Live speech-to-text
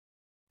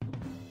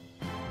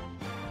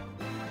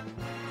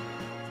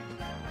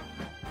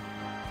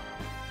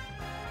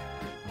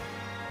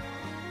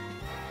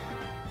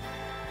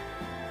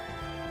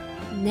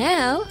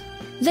Now,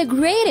 the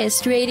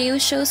greatest radio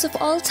shows of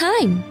all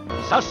time.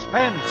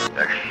 Suspense.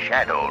 The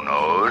Shadow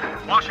Node.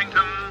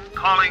 Washington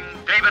calling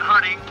David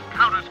Harding,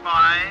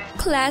 counter-spy.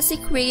 Classic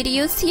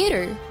radio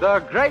theater.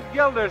 The Great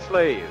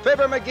Gildersleeve.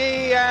 Fibber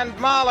McGee and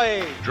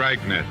Molly.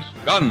 Dragnet.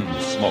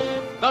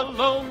 Gunsmoke. The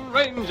Lone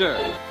Ranger.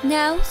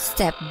 Now,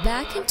 step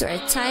back into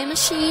our time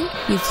machine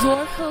with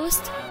your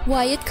host,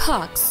 Wyatt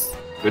Cox.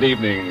 Good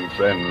evening,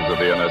 friends of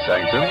the Inner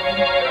Sanctum.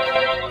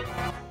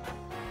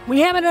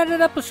 We haven't had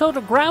an episode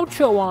of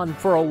Groucho on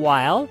for a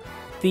while.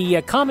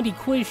 The comedy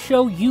quiz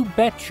show You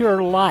Bet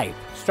Your Life,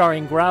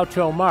 starring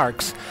Groucho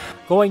Marx,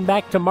 going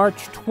back to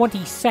March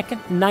 22nd,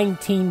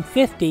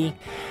 1950.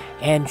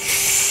 And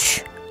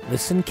shh,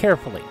 listen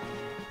carefully.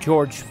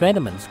 George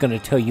Fenneman's going to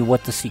tell you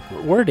what the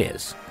secret word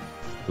is.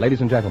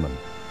 Ladies and gentlemen,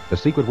 the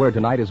secret word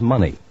tonight is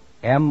money.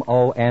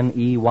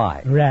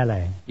 M-O-N-E-Y.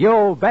 Really?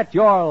 You bet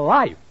your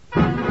life.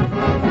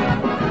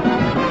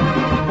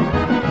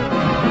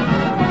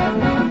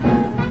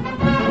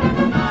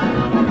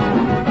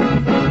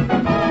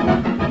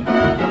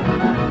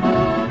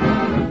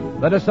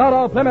 The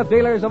DeSoto Plymouth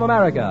Dealers of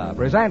America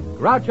present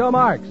Groucho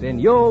Marx in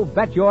You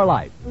Bet Your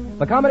Life,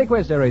 the comedy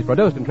quiz series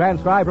produced and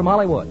transcribed from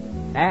Hollywood.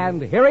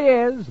 And here he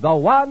is, the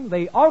one,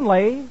 the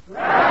only...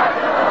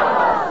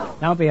 Groucho!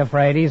 Don't be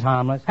afraid, he's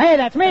harmless. Hey,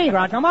 that's me,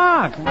 Groucho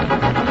Marx!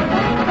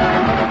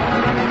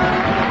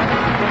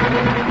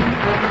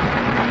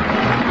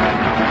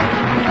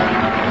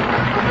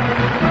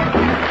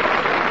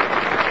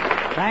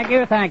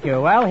 Thank you.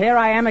 Well, here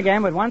I am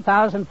again with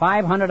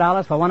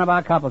 $1,500 for one of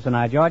our couples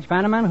tonight. George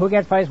Fenneman, who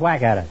gets first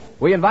whack at it?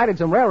 We invited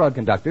some railroad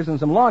conductors and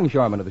some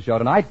longshoremen to the show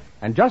tonight,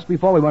 and just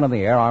before we went on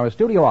the air, our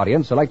studio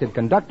audience selected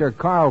conductor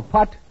Carl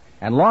Putt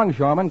and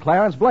longshoreman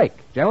Clarence Blake.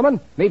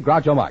 Gentlemen, meet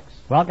Groucho Marx.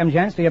 Welcome,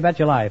 gents, to You Bet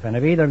Your Life. And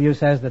if either of you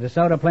says the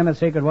DeSoto Plymouth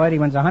secret word, he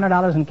wins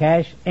 $100 in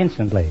cash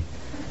instantly.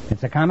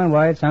 It's a common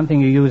word,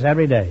 something you use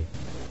every day.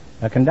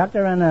 A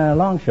conductor and a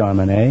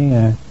longshoreman,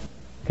 eh?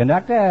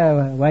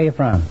 Conductor, where you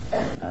from?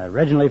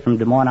 Originally from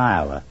Des Moines,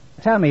 Iowa.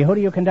 Tell me, who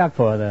do you conduct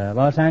for, the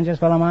Los Angeles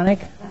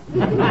Philharmonic?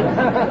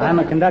 I'm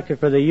a conductor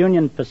for the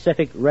Union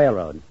Pacific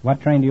Railroad.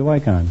 What train do you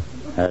work on?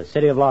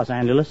 City of Los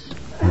Angeles.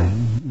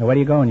 Where do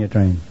you go in your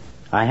train?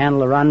 I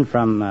handle a run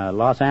from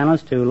Los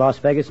Angeles to Las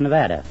Vegas,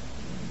 Nevada.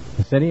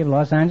 The city of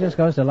Los Angeles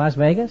goes to Las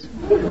Vegas?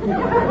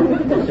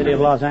 The city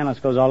of Los Angeles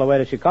goes all the way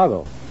to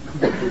Chicago.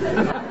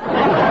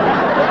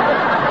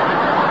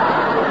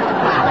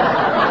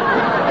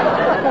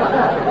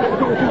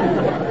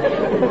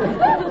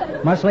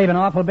 Must leave an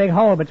awful big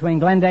hole between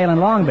Glendale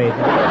and Long Beach.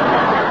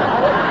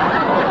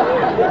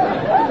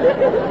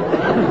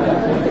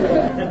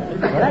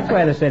 Well, that's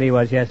where the city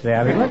was yesterday.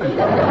 I was looking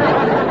for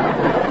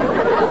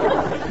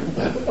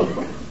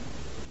it.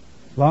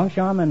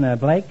 Longshoreman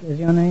Blake is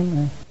your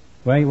name?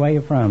 Where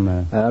you from?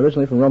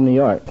 Originally from Rome, New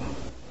York.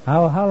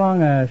 How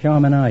long a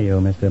shoreman are you,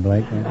 Mr.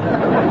 Blake?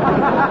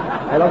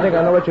 I don't think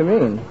I know what you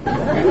mean.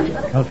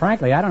 Well,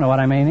 frankly, I don't know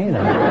what I mean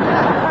either.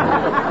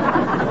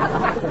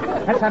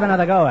 Let's have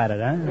another go at it,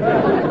 huh?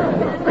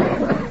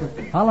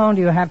 How long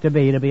do you have to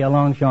be a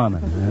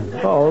longshoreman?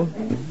 Oh,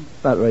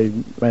 not very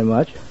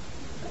much.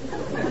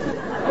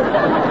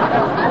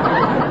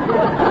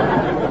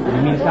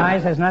 You mean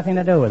size has nothing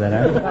to do with it,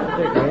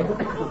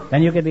 huh?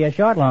 Then you could be a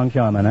short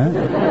longshoreman, huh?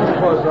 I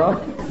suppose so.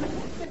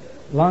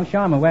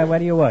 Longshoreman, where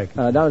do you work?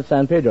 Down at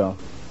San Pedro.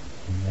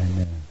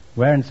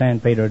 Where in San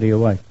Pedro do you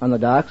work? On the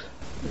docks.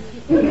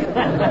 I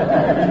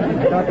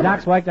thought the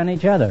docks worked on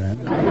each other, huh?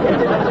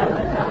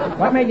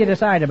 What made you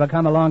decide to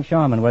become a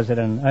longshoreman? Was it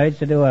an urge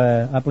to do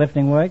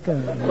uplifting work?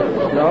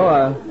 No,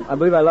 I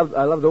believe I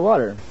love the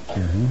water.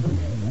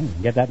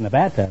 Mm-hmm. Get that in the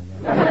bathtub.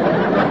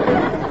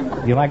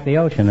 You like the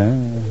ocean, huh?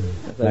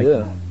 Yes, I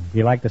do.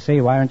 You like the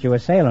sea. Why aren't you a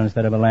sailor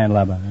instead of a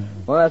landlubber?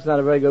 Well, that's not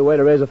a very good way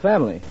to raise a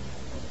family.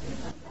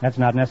 That's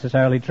not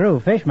necessarily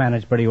true. Fish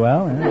manage pretty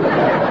well.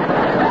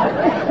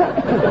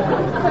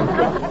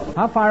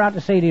 How far out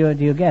to sea do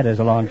you get as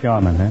a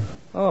longshoreman, huh?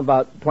 Oh,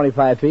 about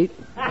 25 feet.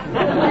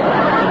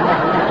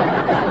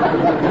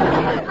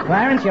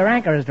 Clarence, your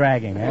anchor is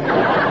dragging, eh?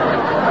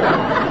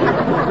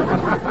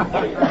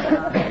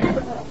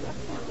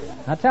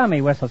 Now tell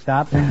me, Whistle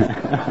Stop.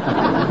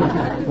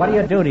 What are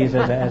your duties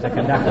as a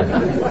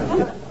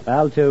conductor?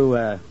 Well,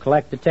 to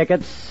collect the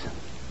tickets,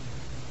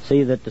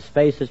 see that the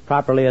space is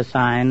properly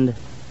assigned,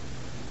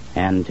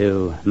 and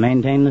to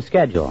maintain the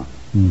schedule.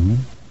 Mm-hmm.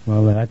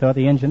 Well, I thought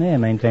the engineer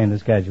maintained the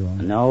schedule.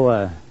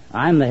 No,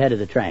 I'm the head of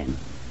the train.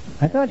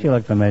 I thought you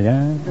looked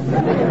familiar.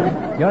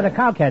 You're the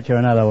cowcatcher,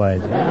 in other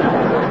words.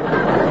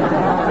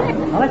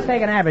 Well, let's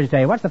take an average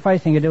day. What's the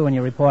first thing you do when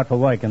you report for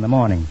work in the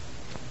morning?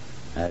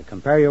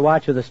 Compare your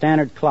watch with a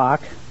standard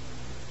clock,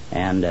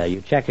 and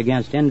you check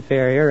against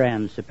inferior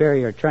and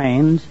superior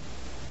trains.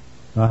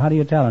 Well, how do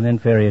you tell an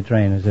inferior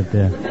train? Is it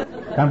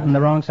come from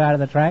the wrong side of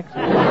the tracks?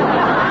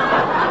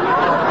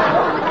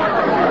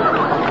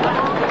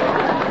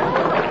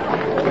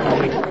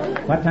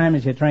 What time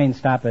does your train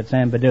stop at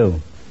San Pedro?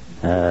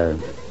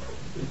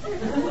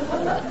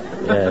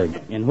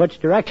 In which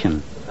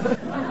direction?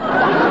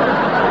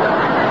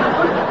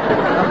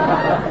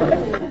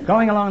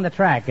 Going along the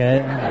track.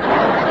 Isn't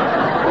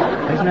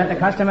that the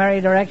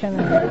customary direction?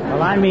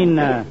 Well, I mean,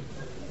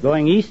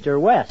 going east or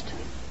west.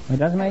 It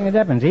doesn't make any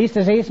difference. East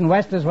is east and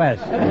west is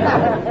west.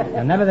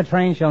 And never the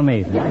train shall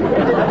meet. Well,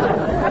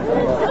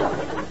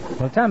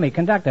 tell me,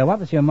 conductor,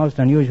 what was your most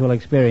unusual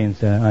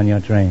experience on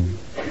your train?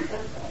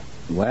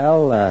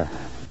 Well,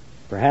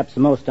 perhaps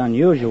the most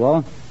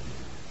unusual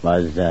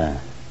was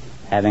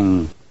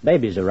having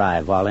babies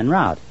arrive while en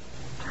route.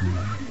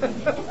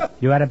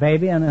 You had a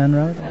baby en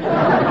route?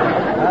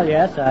 Well,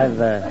 yes, I've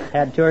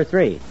had 2 or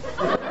 3.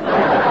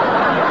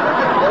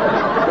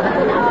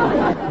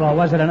 Well,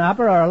 was it an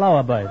upper or a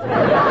lower birth?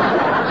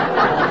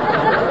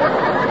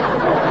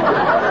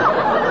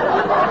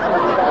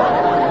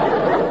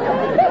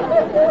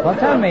 Well,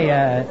 tell me,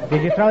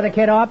 did you throw the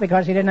kid off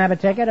because he didn't have a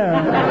ticket, or...?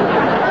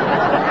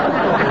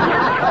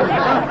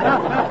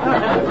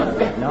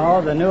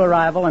 No, the new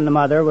arrival and the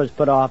mother was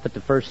put off at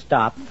the first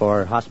stop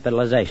for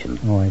hospitalization.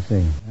 Oh, I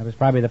see. That was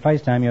probably the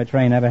first time your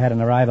train ever had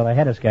an arrival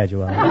ahead of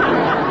schedule.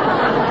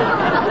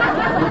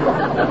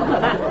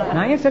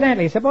 Now,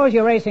 incidentally, suppose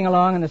you're racing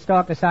along and the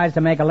stork decides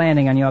to make a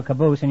landing on your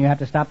caboose and you have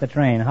to stop the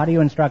train. How do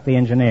you instruct the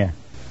engineer?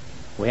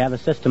 We have a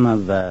system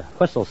of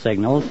whistle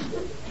signals.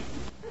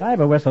 I have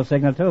a whistle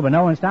signal, too, but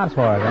no one stops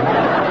for it.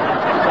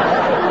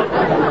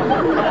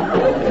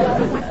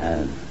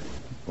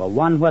 Well,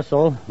 one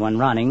whistle, when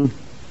running,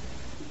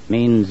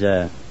 means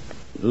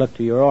look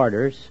to your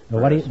orders.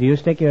 Well, do you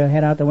stick your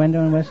head out the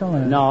window and whistle? Or?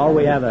 No,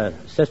 we have a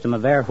system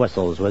of air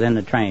whistles within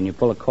the train. You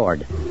pull a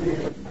cord.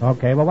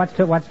 Okay, well, what's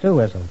two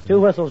whistles? 2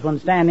 whistles when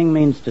standing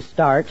means to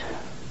start.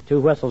 2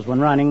 whistles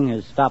when running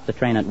is stop the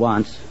train at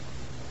once.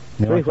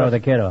 You won't throw the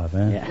kid off,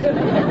 huh?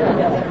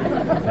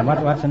 Yeah. And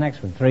what's the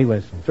next one? 3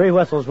 whistles. 3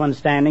 whistles when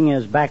standing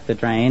is back the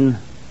train.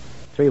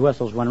 3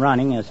 whistles when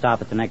running is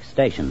stop at the next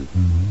station.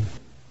 Mm-hmm.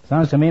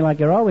 Sounds to me like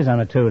you're always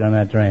on a toot on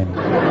that train.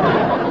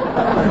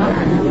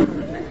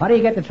 How do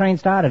you get the train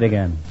started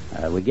again?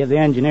 We give the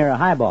engineer a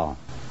highball.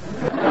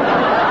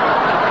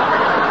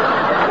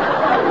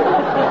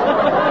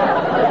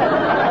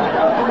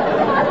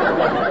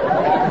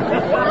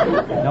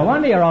 No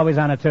wonder you're always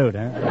on a toot,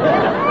 huh?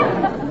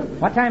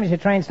 What time does your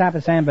train stop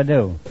at San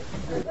Badu?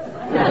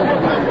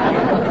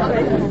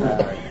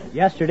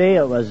 Yesterday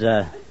it was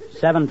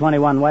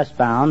 7:21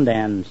 westbound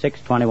and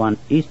 6:21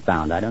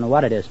 eastbound. I don't know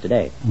what it is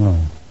today. Oh.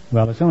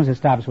 Well, as soon as it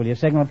stops, will you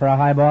signal for a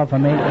highball for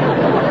me?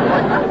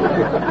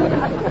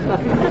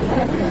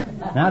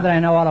 Now that I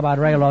know all about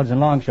railroads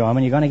and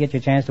longshoremen, you're going to get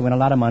your chance to win a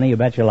lot of money, you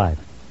bet your life.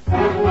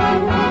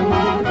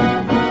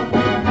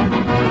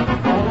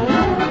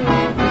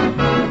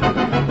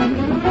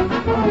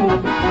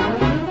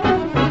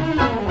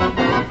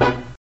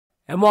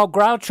 And while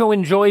Groucho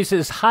enjoys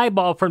his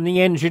highball from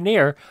the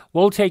engineer,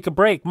 we'll take a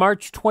break.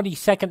 March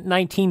 22nd,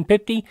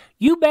 1950,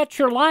 You Bet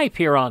Your Life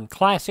here on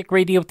Classic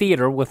Radio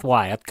Theater with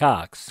Wyatt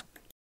Cox.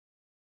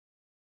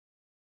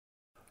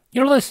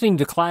 You're listening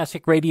to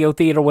Classic Radio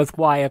Theater with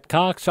Wyatt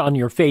Cox on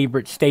your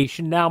favorite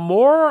station. Now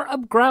more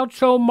of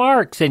Groucho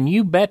Marx and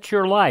You Bet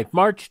Your Life,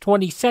 March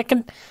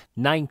 22nd,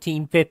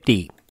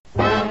 1950.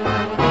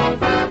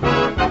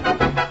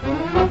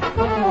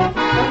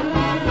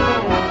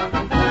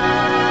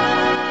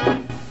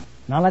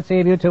 Now let's see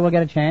if you two will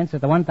get a chance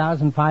at the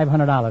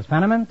 $1,500.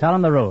 Fenneman, tell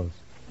them the rules.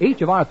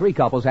 Each of our 3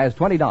 couples has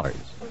 $20.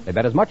 They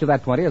bet as much of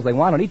that 20 as they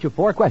want on each of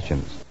 4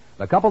 questions.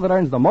 The couple that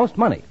earns the most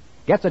money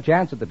gets a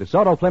chance at the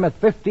DeSoto Plymouth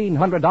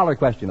 $1,500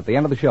 question at the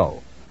end of the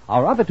show.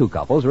 Our other 2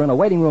 couples are in a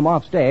waiting room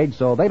off stage,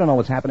 so they don't know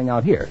what's happening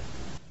out here.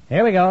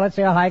 Here we go. Let's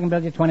see how high I can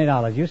build you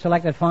 $20. You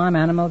selected farm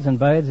animals and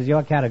birds as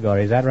your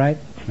category. Is that right?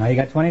 Now you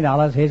got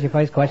 $20. Here's your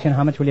first question.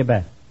 How much will you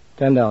bet?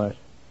 $10.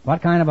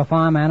 What kind of a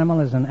farm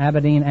animal is an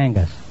Aberdeen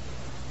Angus?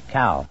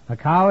 Cow. A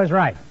cow is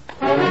right.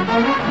 And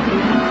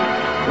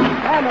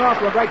they're off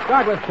to a great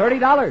start with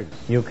 $30.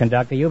 You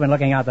conductor, you've been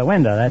looking out the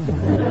window. That's it.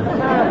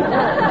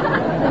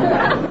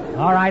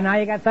 All right, now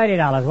you got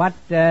 $30. What?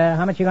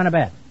 How much you going to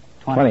bet?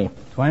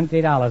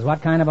 $20.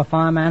 What kind of a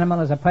farm animal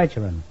is a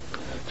percheron?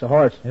 It's a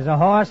horse. Is a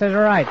horse is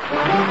right.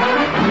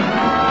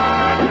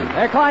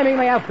 They're climbing.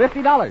 They have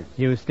 $50.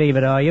 You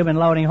stevedore, you've been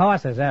loading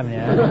horses, haven't you?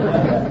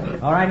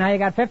 All right, now you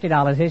got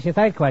 $50. Here's your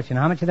third question.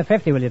 How much of the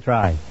 50 will you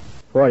try?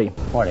 40.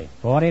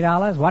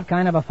 $40. What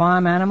kind of a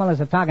farm animal is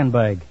a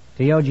Toggenburg?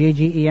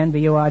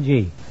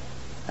 Toggenburg.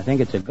 I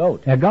think it's a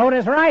goat. A goat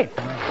is right.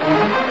 They're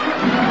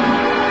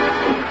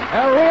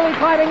really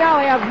climbing now.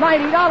 They have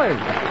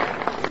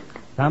 $90.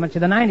 How much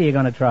of the 90 are you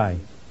going to try?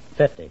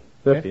 50.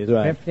 50 is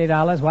right.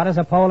 $50. What is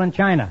a pole in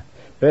China?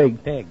 Pig.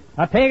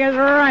 A pig is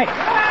right.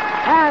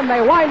 And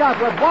they wind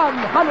up with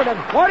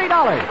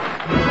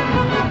 $140.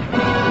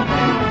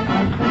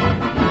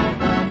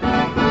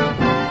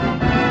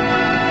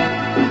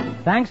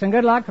 Thanks and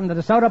good luck from the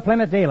DeSoto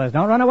Plymouth dealers.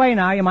 Don't run away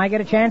now. You might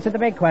get a chance at the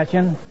big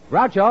question.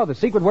 Groucho, the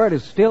secret word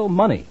is still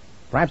money.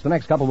 Perhaps the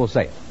next couple will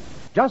say it.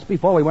 Just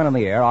before we went on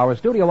the air, our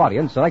studio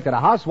audience selected a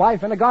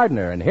housewife and a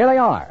gardener, and here they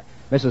are.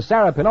 Mrs.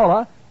 Sarah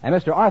Pinola and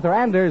Mr. Arthur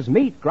Anders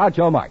meet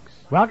Groucho Marx.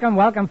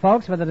 Welcome,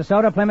 folks, for the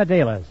DeSoto Plymouth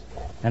dealers.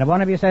 And if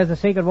one of you says the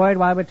secret word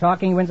while we're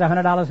talking, he wins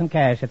 $100 in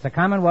cash. It's a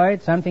common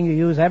word, something you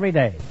use every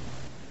day.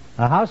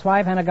 A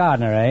housewife and a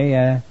gardener,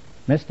 eh?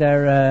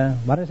 Mr.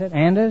 What is it,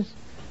 Anders?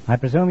 I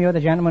presume you're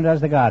the gentleman who does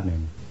the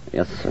gardening.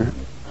 Yes, sir.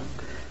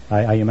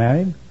 Are you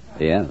married?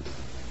 Yes.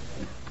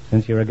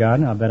 Since you're a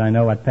gardener, I'll bet I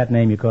know what pet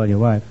name you call your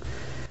wife.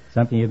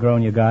 Something you grow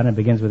in your garden and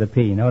begins with a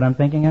P. You know what I'm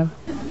thinking of?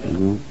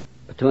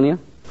 Petunia?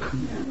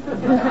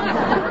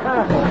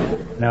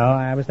 No,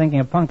 I was thinking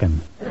of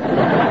pumpkin.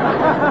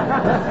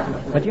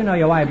 But you know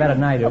your wife better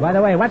than I do. By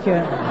the way, what's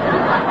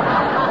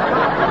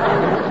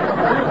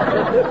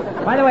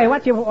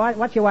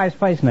your wife's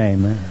place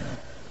name?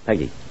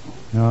 Peggy.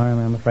 No,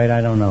 I'm afraid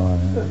I don't know.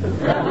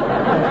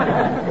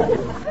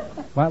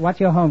 What's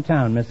your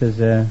hometown,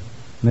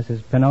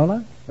 Mrs.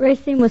 Pinola?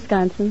 Racine,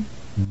 Wisconsin.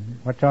 Mm-hmm.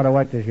 What sort of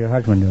work does your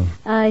husband do?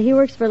 He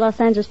works for Los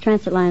Angeles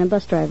Transit Line, a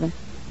bus driver.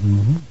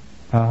 Mm-hmm.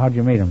 How'd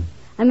you meet him?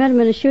 I met him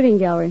in a shooting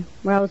gallery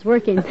where I was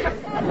working.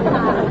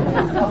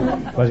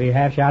 Was he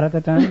half shot at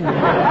the time?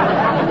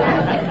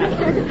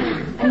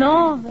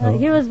 No,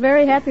 he was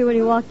very happy when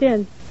he walked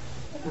in.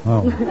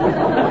 Oh.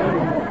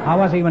 How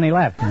was he when he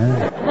left?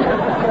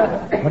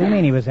 What do you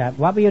mean he was happy?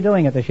 What were you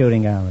doing at the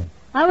shooting gallery?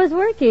 I was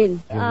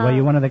working. Were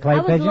you one of the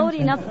clay pigeons? I was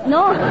loading up...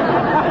 No.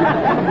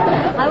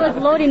 I was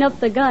loading up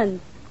the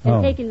guns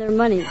and taking their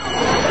money.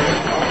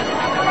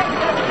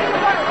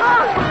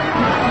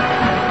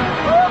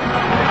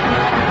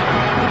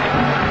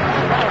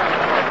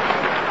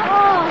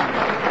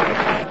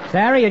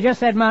 Sarah, you just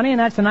said money,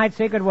 and that's tonight's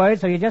secret word,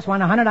 so you just won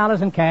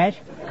 $100 in cash.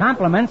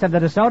 Compliments of the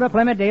DeSoto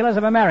Plymouth Dealers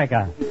of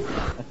America.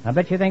 I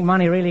bet you think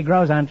money really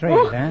grows on trees,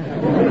 huh?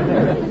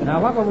 Now,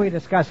 what were we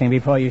discussing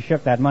before you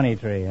shook that money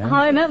tree, huh?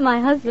 How I met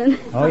my husband.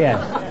 Oh, yes.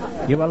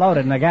 You were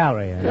loaded in the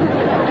gallery.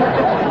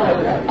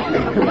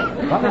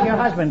 What was your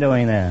husband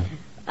doing there?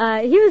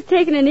 He was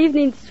taking an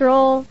evening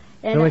stroll.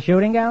 To a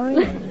shooting gallery?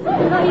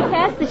 No, he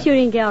passed the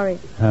shooting gallery.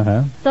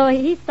 Uh-huh. So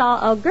he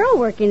saw a girl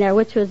working there,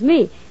 which was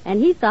me, and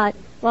he thought,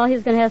 well, he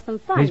was going to have some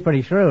fun. He's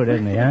pretty shrewd,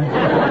 isn't he,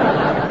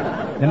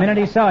 huh? The minute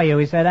he saw you,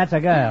 he said, that's a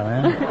girl,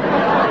 huh?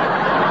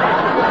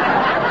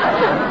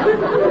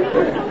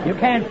 You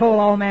can't fool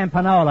old man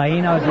Pinola.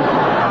 He knows his...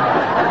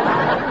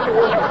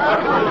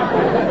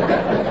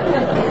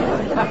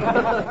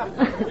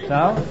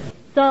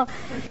 So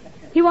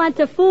he wanted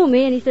to fool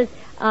me, and he says,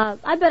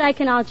 I bet I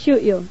can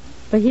outshoot you.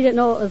 But he didn't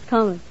know what was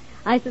coming.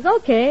 I says,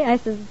 okay. I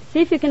says, see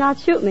if you can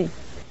outshoot me.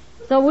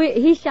 So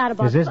he shot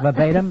about... Is this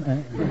verbatim?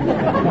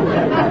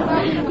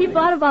 He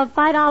bought about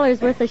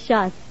 $5 worth of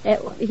shots.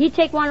 He'd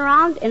take one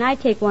round, and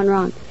I'd take one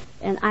round.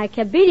 And I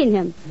kept beating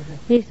him.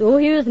 He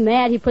was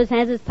mad. He put his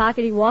hands in his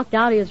pocket. He walked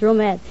out. He was real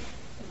mad.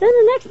 Then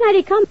the next night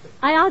he come,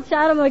 I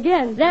outshot him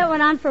again. That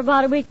went on for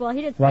about a week. Well,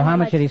 he didn't. Well, how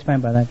much did he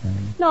spend by that time?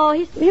 No,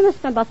 he must have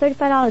spent about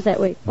 $35 that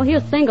week. Well, he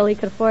was single. He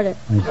could afford it.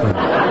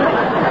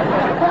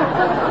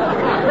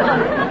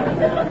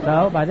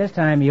 So, by this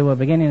time, you were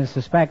beginning to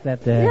suspect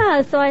that...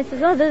 Yeah, so I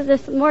said, oh,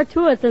 there's more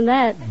to it than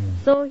that.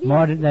 So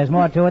there's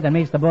more to it than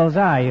meets the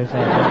bullseye, you say.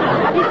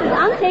 He says,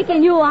 I'm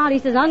taking you out. He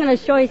says, I'm going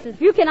to show you. He says,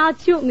 if you can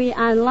outshoot me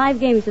on live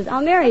game, he says,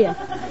 I'll marry you.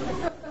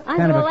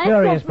 Kind of a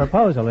curious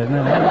proposal, isn't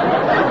it?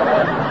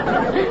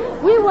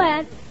 We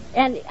went,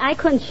 and I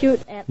couldn't shoot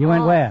at all. You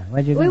went where?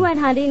 Where'd you go? We went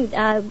hunting.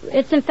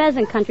 It's in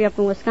pheasant country up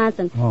in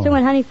Wisconsin. Oh. So we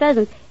went hunting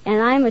pheasants,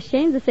 and I'm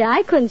ashamed to say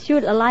I couldn't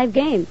shoot a live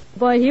game.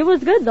 Boy, he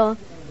was good, though.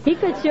 He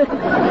could shoot.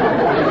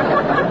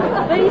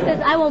 But he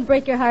says, I won't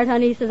break your heart,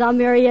 honey. He says, I'll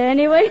marry you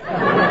anyway.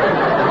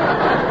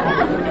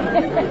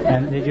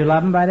 And did you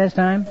love him by this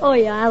time? Oh,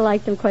 yeah, I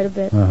liked him quite a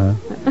bit. Uh-huh.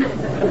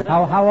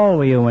 How old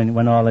were you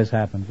when all this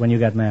happened, when you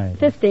got married?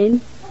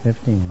 15.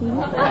 15.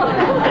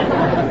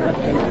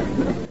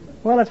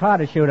 Well, it's hard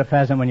to shoot a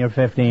pheasant when you're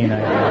 15, I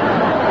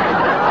guess.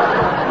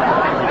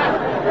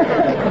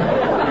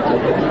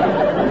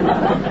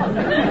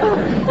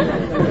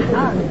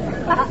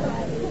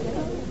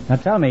 Now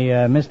tell me,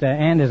 Mr.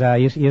 Anders,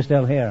 you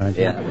still here, aren't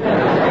you? Yeah.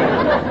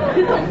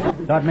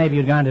 Thought maybe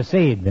you'd gone to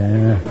seed.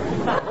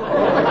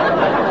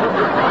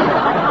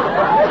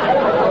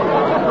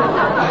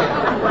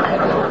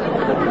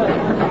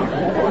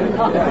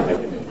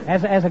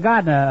 As a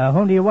gardener,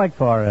 whom do you work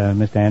for,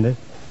 Mr. Anders?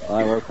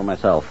 I work for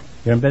myself.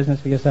 You're in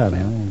business for yourself, huh?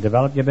 You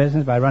developed your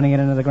business by running it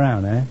into the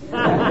ground, eh?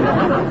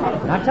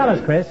 Now tell us,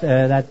 Chris,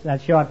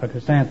 that's short for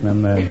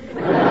chrysanthemum.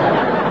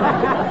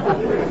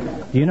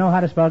 Do you know how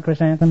to spell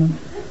chrysanthemum?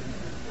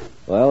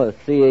 Well, it's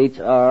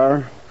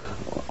C-H-R...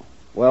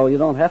 Well, you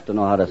don't have to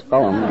know how to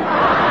spell them.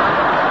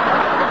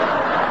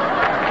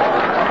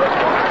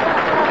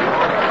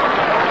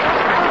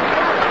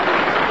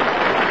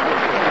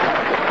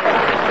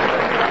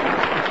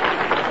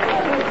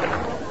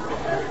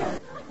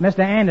 Mr.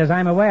 Anders,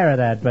 I'm aware of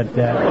that, but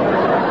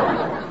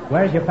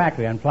where's your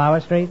factory? On Flower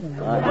Street?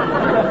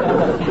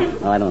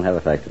 I don't have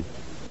a factory.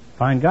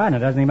 Fine gardener,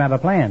 doesn't even have a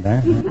plant,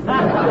 huh?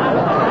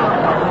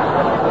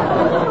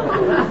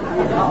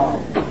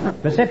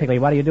 Specifically,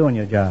 what do you do in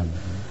your job?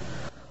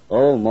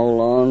 Oh, mow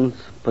lawns,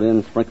 put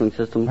in sprinkling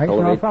systems, I know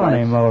a fellow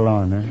named Mow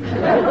Lawn, huh?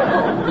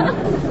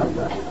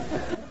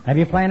 Have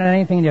you planted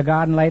anything in your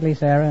garden lately,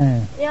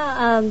 Sarah?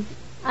 Yeah,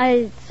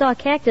 I saw a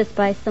cactus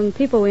by some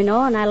people we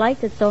know, and I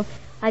liked it, so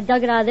I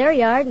dug it out of their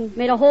yard and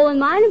made a hole in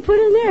mine and put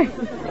it in there.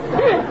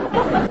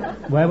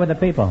 Where were the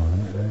people?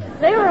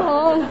 They were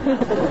home.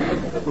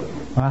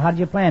 Well, how did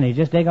you plan it? You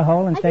just dig a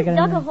hole and stick it in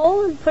I dug there? a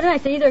hole and put it in. I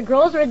said either it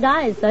grows or it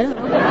dies. I don't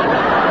know.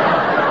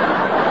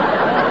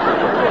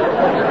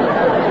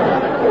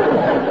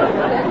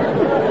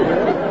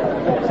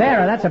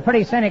 Sarah, that's a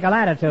pretty cynical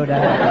attitude.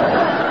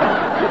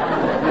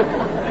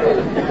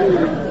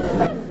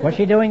 Was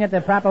she doing it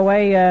the proper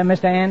way,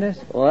 Mr. Anders?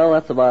 Well,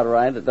 that's about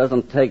right. It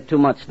doesn't take too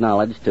much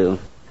knowledge to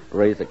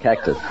raise a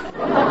cactus.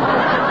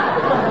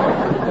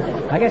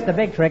 I guess the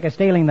big trick is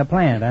stealing the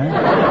plant, huh?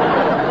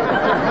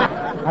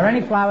 Are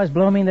any flowers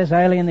blooming this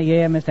early in the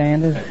year, Mr.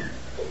 Anders?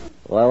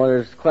 Well,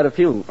 there's quite a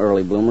few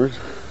early bloomers.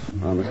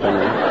 I understand.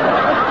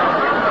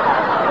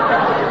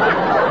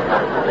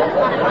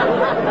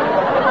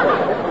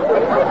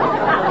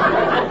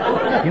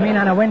 You mean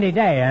on a windy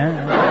day, huh?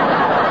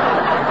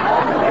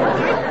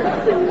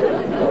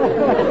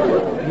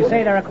 You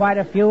say there are quite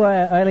a few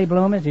early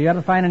bloomers. Do you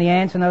ever find any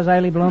ants in those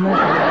early bloomers?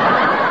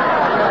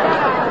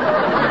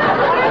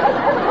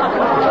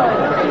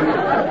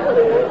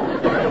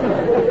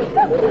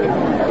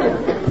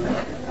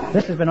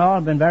 This has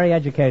all been very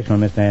educational,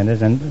 Mr.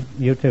 Anders, and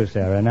you too,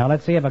 Sarah. Now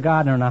let's see if a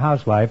gardener and a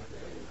housewife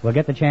will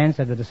get the chance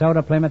at the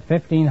DeSoto Plymouth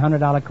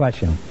 $1,500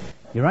 question.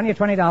 You run your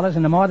 $20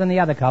 into more than the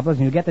other couples,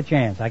 and you get the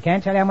chance. I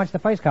can't tell you how much the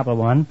first couple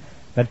won,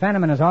 but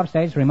Fenneman is off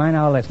stage to remind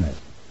our listeners.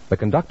 The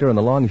conductor and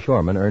the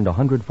longshoreman earned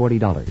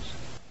 $140.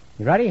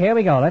 You ready? Here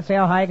we go. Let's see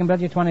how high I can build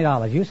you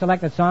 $20. You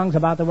selected songs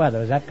about the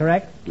weather. Is that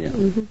correct? Yeah.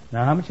 Mm-hmm.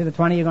 Now, how much of the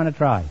 20 are you going to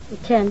try?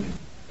 10.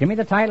 Give me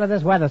the title of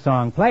this weather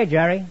song. Play,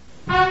 Jerry.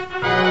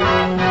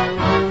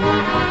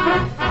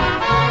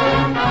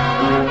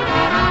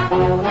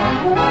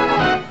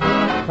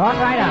 Talk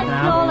right up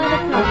now. No, let it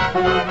snow.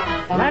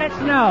 Let it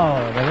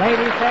snow. The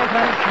lady says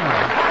let it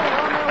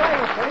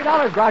snow.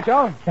 $20,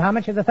 Groucho. How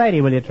much of the 30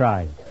 will you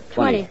try?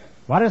 20.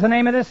 What is the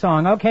name of this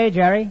song? Okay,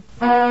 Jerry.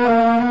 What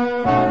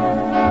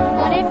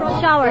April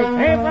showers?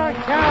 April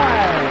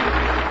showers.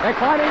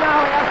 Declining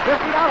now, we have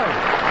 $50.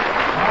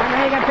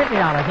 Now you got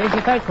 $50. Here's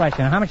your third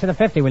question. How much of the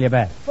 50 will you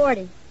bet?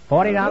 40.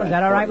 $40. Is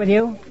that all right with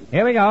you?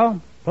 Here we go.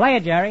 Play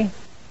it, Jerry.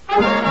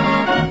 We're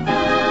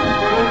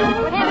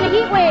having a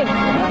heat wave.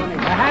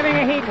 We're having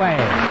a heat wave.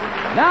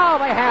 Now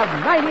they have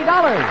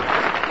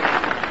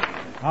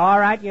 $90. All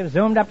right, you've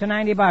zoomed up to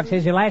 $90.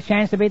 Here's your last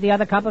chance to beat the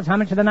other couples. How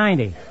much of the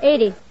 90?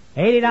 80.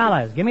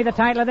 $80. Give me the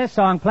title of this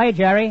song. Play,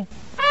 Jerry. No,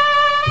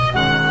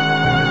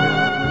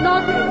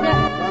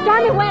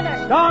 stormy weather.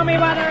 Stormy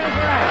weather is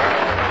right.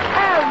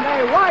 And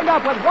they wind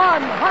up with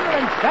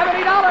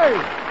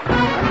 $170.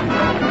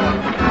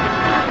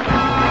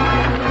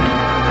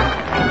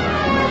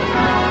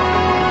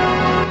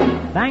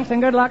 Thanks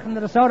and good luck from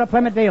the DeSoto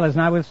Plymouth dealers.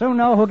 Now, we'll soon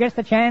know who gets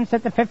the chance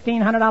at the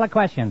 $1,500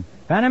 question.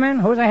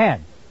 Fenneman, who's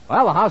ahead?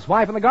 Well, the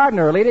housewife and the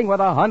gardener are leading with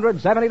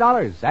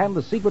 $170, and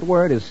the secret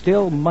word is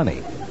still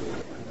money.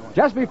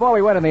 Just before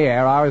we went in the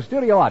air, our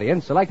studio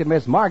audience selected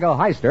Miss Margot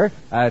Heister,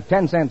 a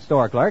 10-cent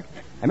store clerk,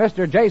 and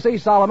Mr. J.C.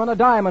 Solomon, a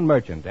diamond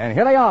merchant. And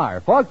here they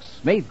are. Folks,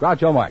 meet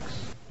Groucho Marx.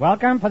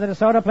 Welcome for the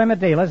DeSoto Plymouth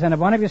dealers, and if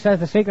one of you says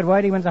the secret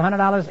word, he wins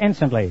 $100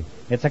 instantly.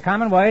 It's a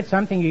common word,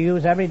 something you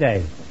use every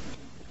day.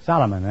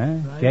 Solomon, huh?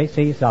 Right.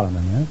 J.C.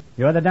 Solomon, huh?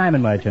 You're the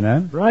diamond merchant,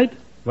 huh? Right.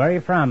 Where are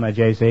you from,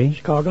 J.C.?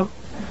 Chicago.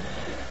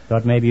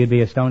 Thought maybe you'd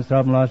be a stone's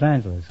throw from Los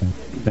Angeles,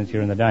 since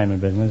you're in the diamond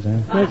business, huh?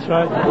 That's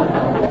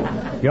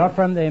right. You're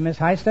from the Miss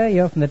Heister?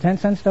 You're from the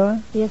 10-cent store?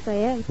 Yes, I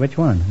am. Which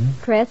one? Huh?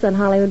 Chris on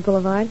Hollywood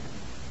Boulevard.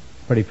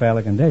 Pretty fair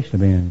looking dish to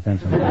be in 10-cent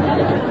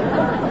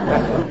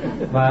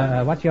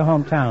store. What's your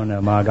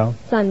hometown, Margot?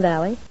 Sun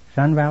Valley.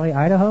 Sun Valley,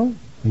 Idaho? Are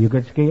you a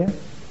good skier?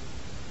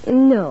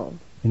 No.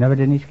 You never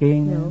did any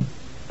skiing? No.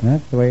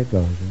 That's the way it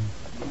goes.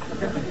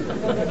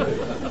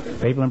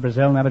 People in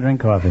Brazil never drink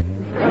coffee.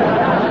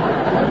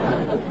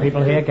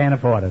 People here can't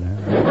afford it.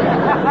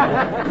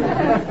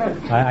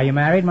 Huh? Are you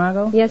married,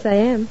 Margot? Yes, I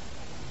am.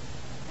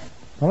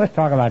 Well, let's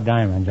talk about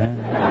diamonds, huh?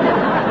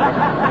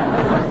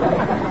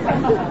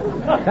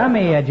 Tell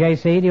me,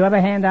 J.C., do you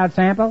ever hand out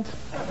samples?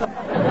 I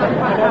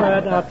never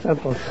hand out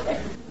samples.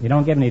 You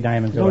don't give any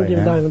diamonds away, Don't give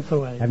huh? diamonds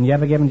away. Haven't you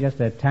ever given just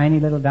a tiny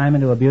little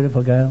diamond to a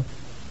beautiful girl?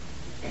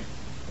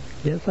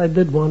 Yes, I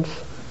did once.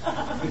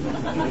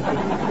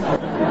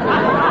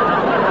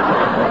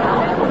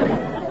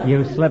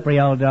 You slippery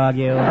old dog,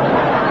 you.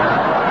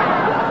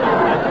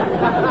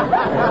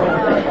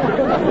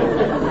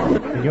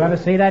 Did you ever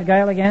see that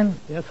girl again?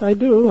 Yes, I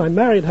do. I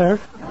married her.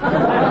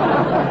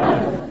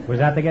 Was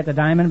that to get the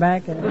diamond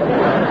back?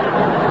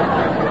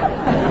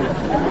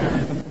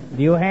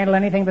 Do you handle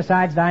anything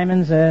besides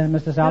diamonds,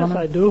 Mr. Solomon?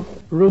 Yes, I do.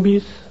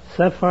 Rubies,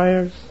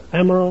 sapphires,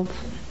 emeralds.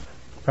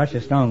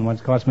 Precious stone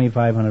once cost me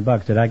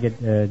 $500. Did I get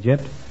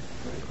gypped?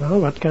 Well,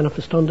 what kind of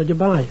a stone did you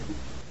buy?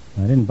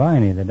 I didn't buy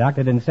any. The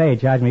doctor didn't say. He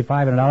charged me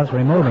 $500 for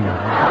removing it.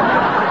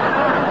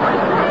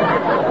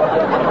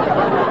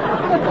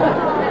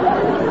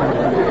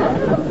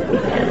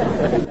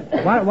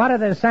 What are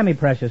the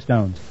semi-precious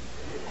stones?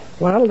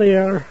 Well, they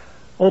are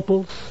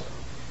opals,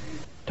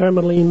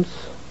 tourmalines,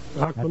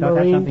 I thought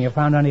that's something you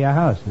found under your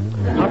house.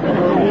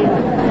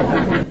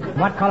 Aquamarine.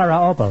 What color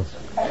are opals?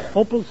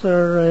 Opals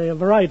are a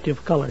variety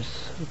of colors.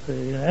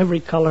 Every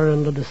color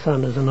under the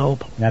sun is an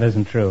opal. That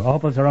isn't true.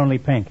 Opals are only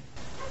pink.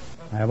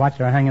 I watched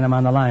her hanging them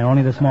on the line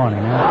only this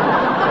morning.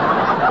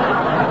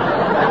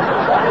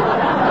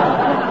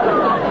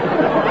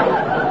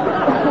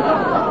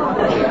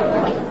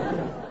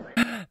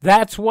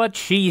 That's what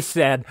she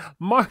said.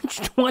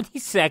 March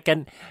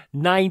 22nd,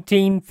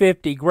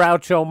 1950.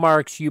 Groucho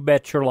Marx, You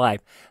Bet Your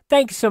Life.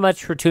 Thanks so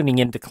much for tuning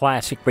in to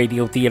Classic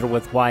Radio Theater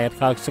with Wyatt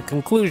Cox. The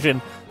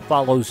conclusion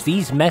follows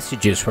these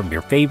messages from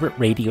your favorite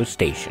radio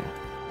station.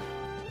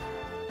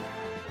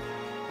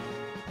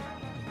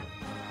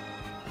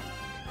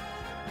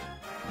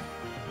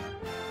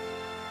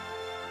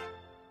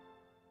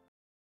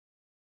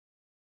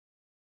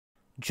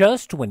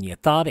 Just when you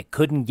thought it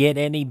couldn't get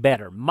any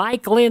better,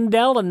 Mike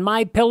Lindell and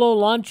MyPillow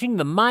launching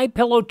the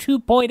MyPillow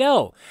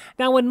 2.0.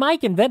 Now, when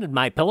Mike invented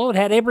MyPillow, it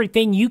had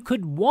everything you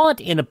could want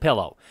in a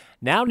pillow.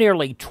 Now,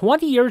 nearly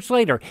 20 years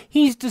later,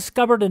 he's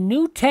discovered a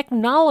new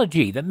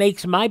technology that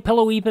makes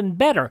MyPillow even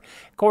better.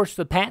 Of course,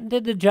 the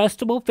patented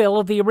adjustable fill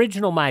of the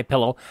original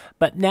MyPillow,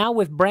 but now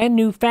with brand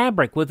new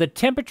fabric with a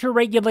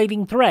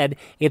temperature-regulating thread,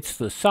 it's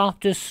the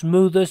softest,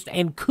 smoothest,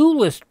 and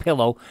coolest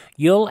pillow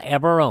you'll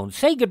ever own.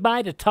 Say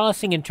goodbye to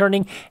tossing and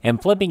turning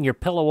and flipping your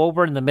pillow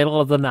over in the middle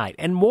of the night.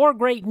 And more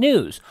great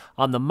news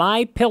on the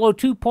MyPillow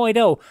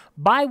 2.0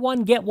 buy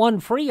one, get one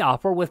free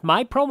offer with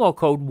my promo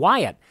code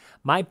Wyatt.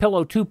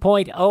 MyPillow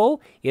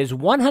 2.0 is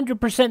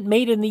 100%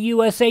 made in the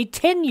USA,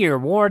 10-year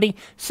warranty,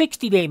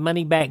 60-day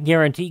money-back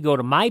guarantee. Go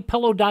to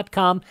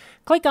MyPillow.com,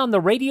 click on the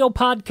radio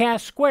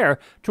podcast square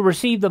to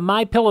receive the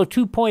MyPillow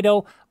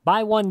 2.0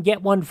 buy one,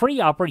 get one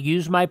free offer.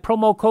 Use my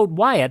promo code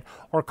Wyatt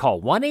or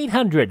call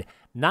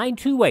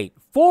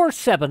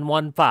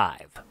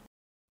 1-800-928-4715.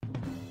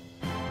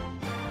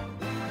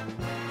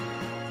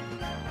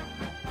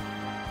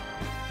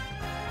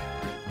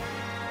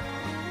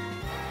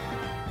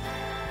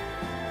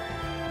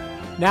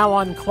 Now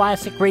on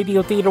Classic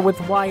Radio Theater with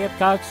Wyatt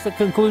Cox, the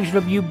conclusion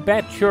of You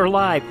Bet Your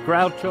Life,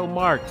 Groucho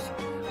Marx,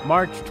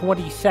 March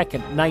 22nd,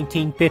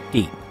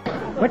 1950.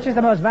 Which is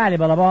the most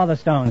valuable of all the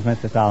stones,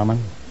 Mr.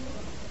 Solomon?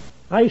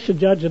 I should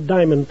judge a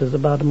diamond is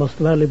about the most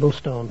valuable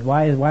stone.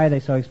 Why are they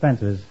so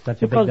expensive? Is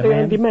such a because big demand?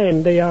 they're in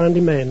demand. They are in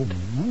demand.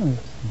 Well, it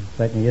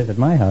certainly is at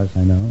my house,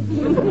 I know.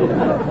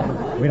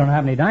 We don't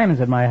have any diamonds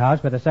at my house,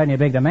 but there's certainly a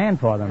big demand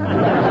for them.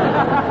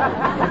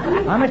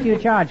 How much do you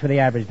charge for the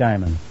average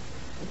diamond?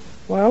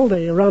 Well,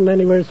 they run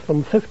anywhere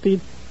from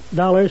 $50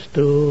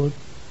 to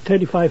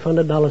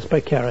 $3,500 per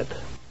carat.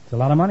 It's a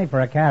lot of money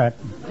for a carat.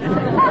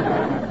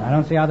 I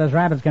don't see how those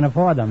rabbits can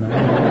afford them.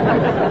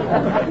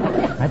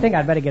 I think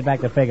I'd better get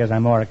back to figures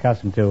I'm more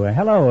accustomed to.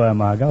 Hello,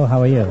 Margot. How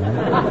are you?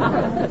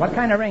 What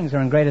kind of rings are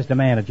in greatest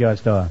demand at your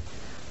store?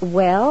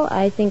 Well,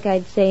 I think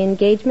I'd say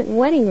engagement and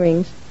wedding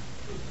rings.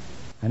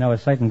 I know a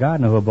certain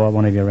gardener who bought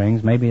one of your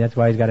rings. Maybe that's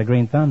why he's got a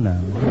green thumb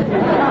now.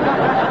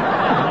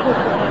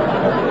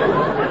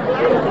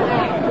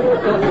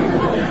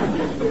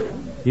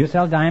 Do you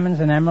sell diamonds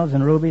and emeralds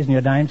and rubies in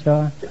your dime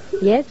store?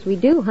 Yes, we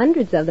do.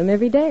 Hundreds of them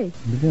every day.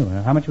 You do?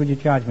 How much would you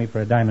charge me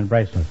for a diamond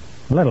bracelet?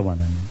 A little one,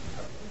 I mean.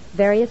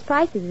 Various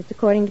prices. It's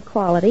according to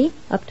quality,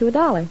 up to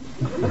 $1.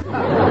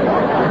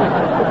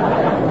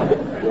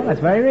 Well, that's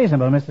very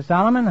reasonable, Mr.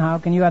 Solomon. How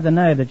can you have the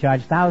nerve to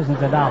charge thousands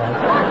of dollars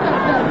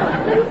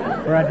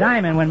for a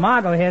diamond when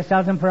Margot here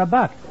sells them for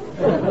 $1?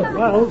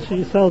 Well,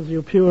 she sells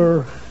you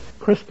pure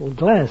crystal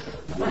glass.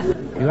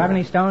 Do you have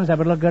any stones that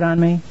would look good on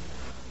me?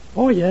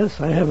 Oh, yes,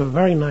 I have a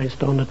very nice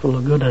stone that will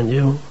look good on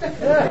you.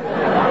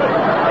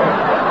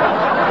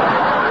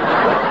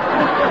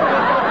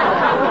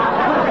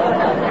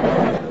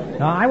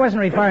 No, I wasn't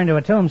referring to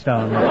a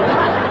tombstone.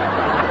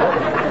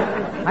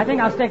 I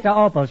think I'll stick to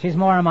opal. She's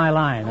more on my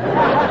line.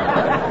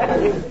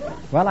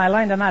 Well, I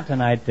learned a lot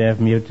tonight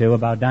from you two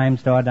about dime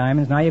store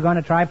diamonds. Now you're going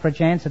to try for a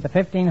chance at the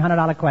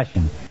 $1,500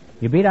 question.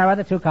 You beat our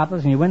other two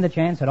couples and you win the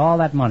chance at all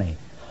that money.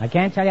 I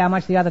can't tell you how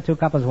much the other two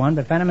couples won,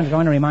 but Fenneman's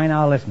going to remind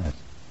our listeners.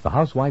 The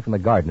housewife and the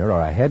gardener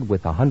are ahead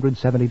with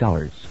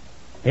 $170.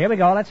 Here we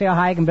go. Let's see how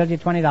high I can build you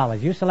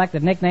 $20. You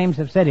selected nicknames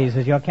of cities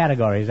as your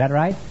category. Is that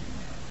right?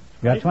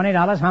 You got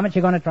 $20. How much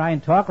you going to try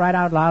and talk right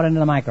out loud into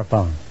the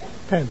microphone?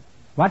 10.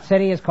 What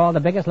city is called the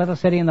biggest little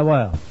city in the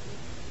world?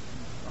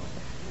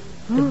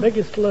 The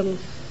biggest little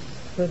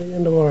city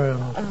in the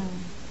world.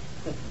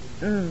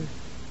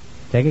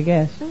 Take a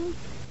guess.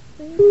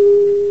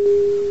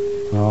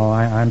 Oh,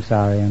 I'm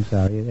sorry.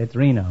 It's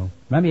Reno.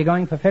 Remember, you're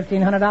going for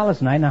 $1,500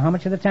 tonight. Now, how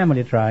much of the 10 will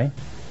you try?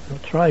 I'll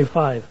try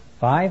 5.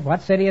 5?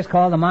 What city is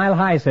called the Mile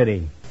High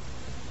City?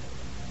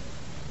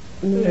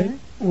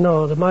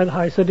 No, the Mile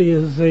High City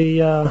is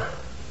the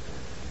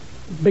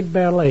Big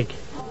Bear Lake.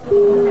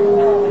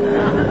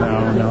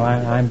 No,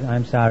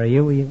 I'm sorry.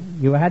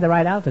 You had the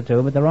right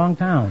altitude, but the wrong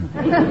town.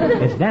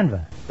 It's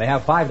Denver. They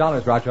have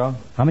 $5, Groucho.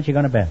 How much you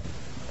going to bet?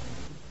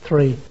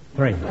 3.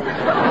 3.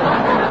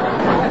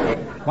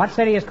 What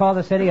city is called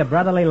the city of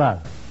brotherly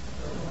love?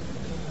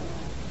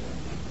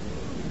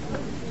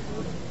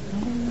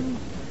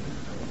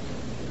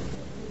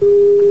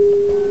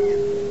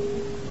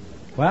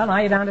 Well, now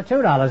you're down to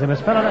 $2. It was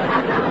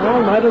Philadelphia.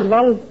 Well, might as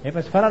well. It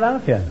was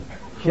Philadelphia.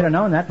 Should have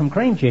known that from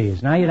cream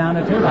cheese. Now you're down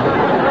to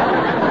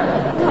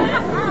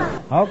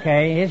 $2.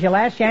 Okay, here's your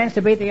last chance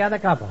to beat the other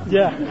couple.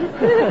 Yeah.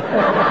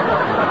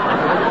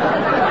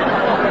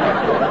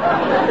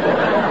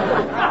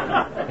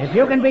 If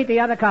you can beat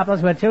the other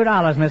couples with $2,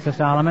 Mr.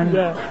 Solomon,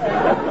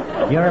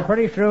 you're a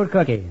pretty shrewd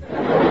cookie.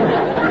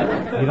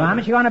 How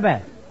much you want to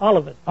bet? All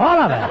of it. All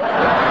of it?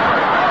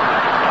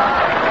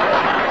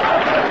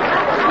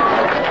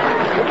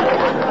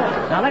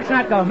 Now, let's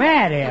not go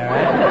mad here.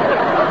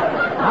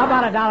 Right? How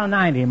about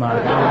 $1.90,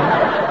 Mark?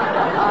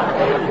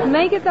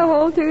 Make it the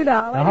whole $2.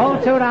 The whole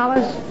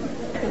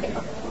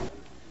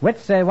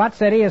 $2? What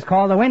city is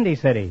called the Windy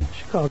City?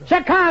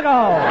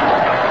 Chicago!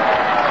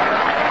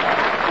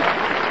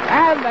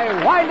 And they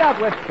wind up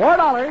with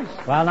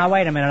 $4. Well, now,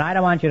 wait a minute. I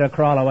don't want you to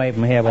crawl away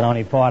from here with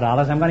only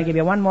 $4. I'm going to give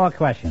you one more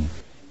question.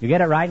 You get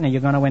it right, and you're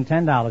going to win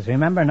 $10.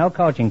 Remember, no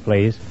coaching,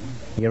 please.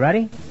 You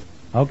ready?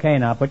 Okay,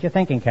 now, put your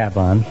thinking cap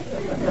on.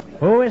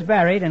 Who is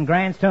buried in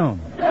Grant's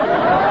tomb?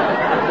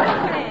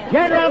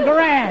 General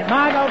Grant.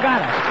 Margot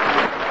got it.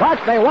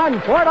 But they won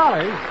 $4,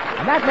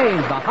 and that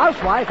means the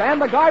housewife and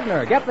the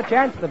gardener get the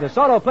chance to the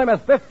DeSoto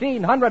Plymouth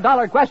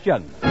 $1,500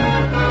 question.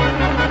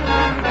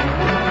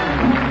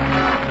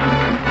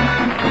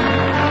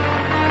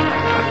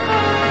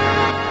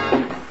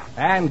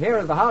 And here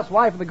is the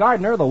housewife and the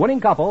gardener, the winning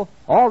couple,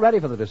 all ready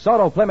for the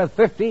DeSoto Plymouth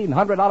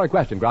 $1,500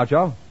 question,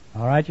 Groucho.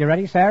 All right, you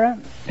ready, Sarah?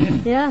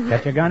 Yeah.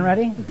 Got your gun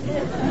ready?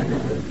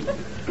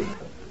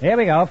 Here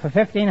we go for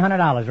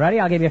 $1,500. Ready?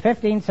 I'll give you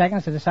 15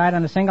 seconds to decide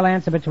on a single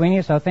answer between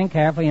you, so think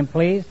carefully and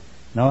please,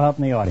 no help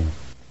in the audience.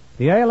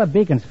 The Earl of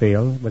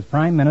Beaconsfield was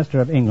Prime Minister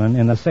of England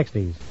in the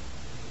 60s,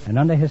 and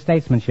under his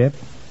statesmanship,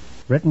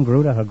 Britain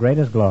grew to her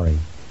greatest glory.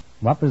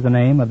 What was the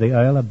name of the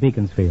Earl of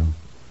Beaconsfield?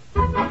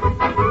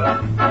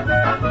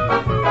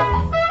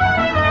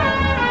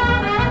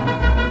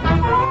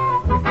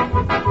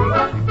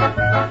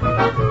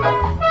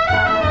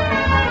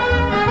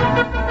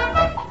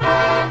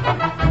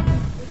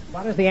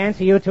 What is the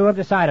answer you two have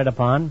decided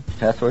upon?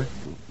 Chatsworth?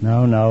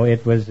 No,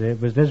 it was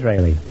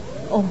Disraeli.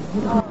 Oh.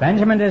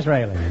 Benjamin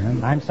Disraeli.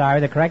 I'm sorry,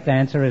 the correct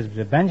answer is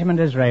Benjamin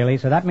Disraeli,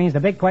 so that means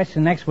the big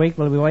question next week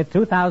will be worth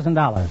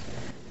 $2,000.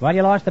 Well,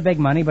 you lost the big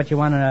money, but you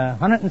won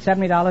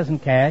 $170 in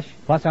cash,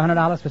 plus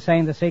 $100 for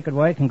saying the secret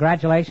word.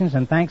 Congratulations,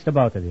 and thanks to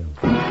both of you.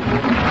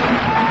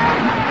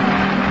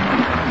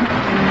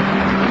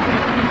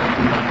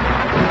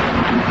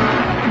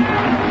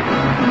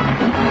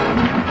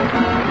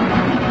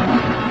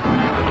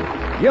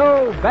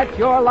 You Bet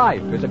Your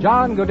Life is a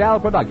John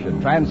Goodell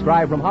production,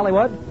 transcribed from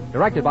Hollywood,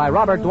 directed by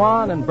Robert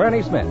Dwan and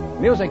Bernie Smith,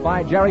 music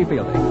by Jerry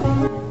Fielding.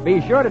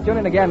 Be sure to tune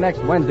in again next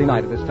Wednesday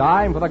night at this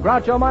time for the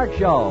Groucho Marx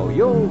Show,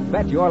 You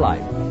Bet Your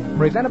Life,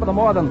 presented by the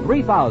more than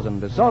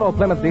 3,000 DeSoto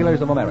Plymouth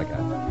dealers of America.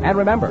 And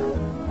remember,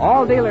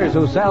 all dealers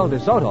who sell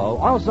DeSoto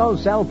also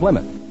sell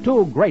Plymouth,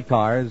 two great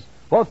cars,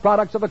 both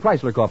products of the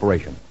Chrysler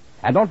Corporation.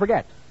 And don't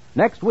forget,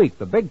 next week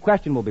the big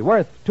question will be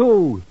worth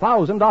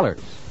 $2,000.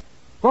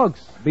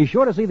 Folks, be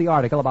sure to see the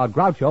article about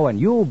Groucho and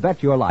You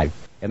Bet Your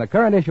Life in the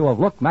current issue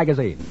of Look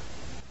magazine.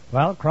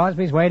 Well,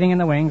 Crosby's waiting in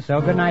the wings, so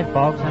good night,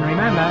 folks. And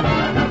remember,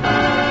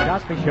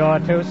 just be sure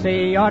to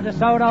see your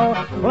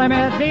DeSoto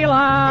Plymouth dealer.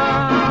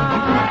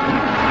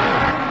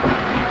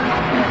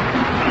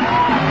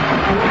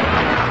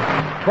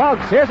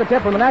 Folks, here's a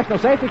tip from the National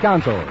Safety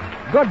Council.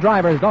 Good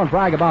drivers don't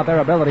brag about their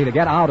ability to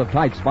get out of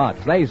tight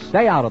spots. They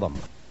stay out of them.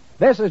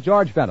 This is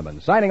George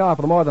Fenneman, signing off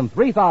for the more than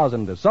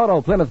 3,000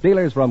 DeSoto Plymouth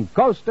dealers from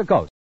coast to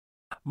coast.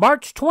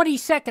 March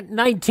 22nd,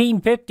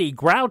 1950,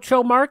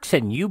 Groucho Marx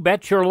and You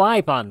Bet Your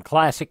Life on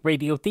Classic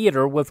Radio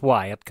Theater with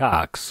Wyatt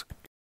Cox.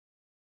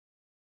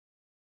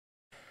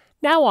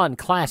 Now on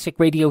Classic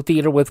Radio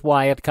Theater with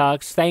Wyatt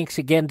Cox, thanks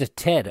again to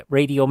Ted at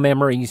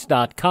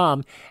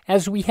RadioMemories.com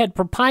as we head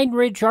for Pine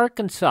Ridge,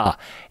 Arkansas,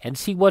 and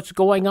see what's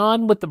going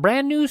on with the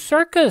brand new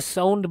Circus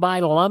owned by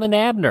Lum and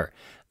Abner.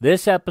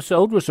 This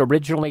episode was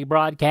originally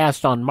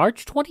broadcast on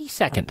March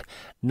 22nd,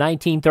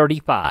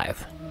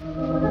 1935.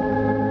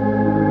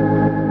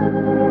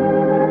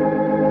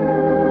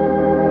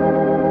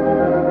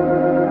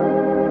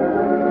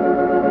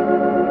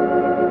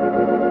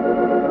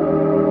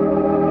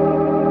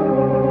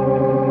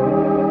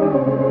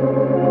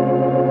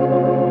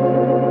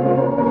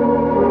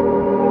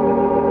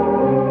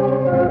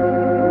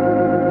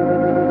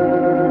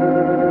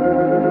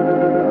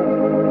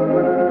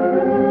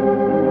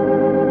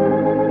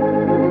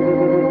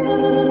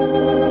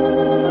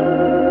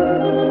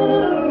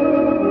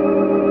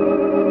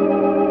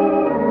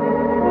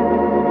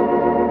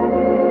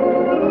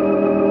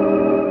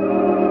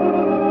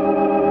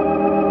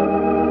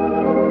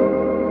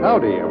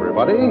 Howdy,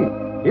 everybody.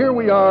 Here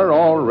we are,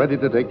 all ready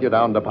to take you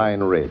down to Pine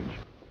Ridge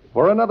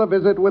for another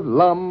visit with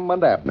Lum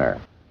and Abner,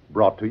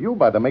 brought to you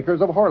by the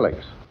makers of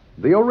Horlicks,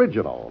 the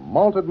original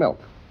malted milk.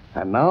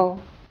 And now,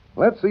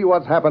 let's see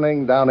what's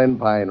happening down in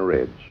Pine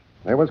Ridge.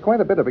 There was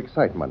quite a bit of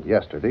excitement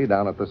yesterday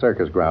down at the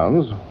circus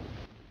grounds.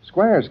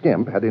 Squire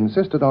Skimp had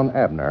insisted on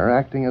Abner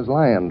acting as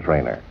lion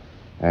trainer,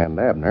 And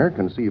Abner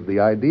conceived the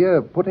idea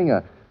of putting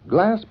a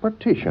glass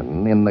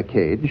partition in the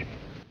cage,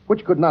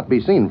 which could not be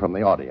seen from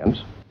the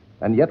audience,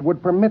 and yet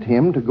would permit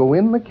him to go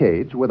in the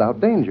cage without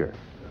danger.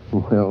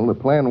 Well, the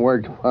plan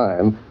worked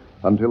fine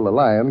until the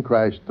lion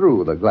crashed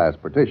through the glass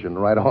partition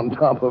right on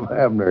top of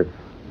Abner.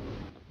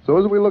 So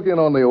as we look in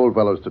on the old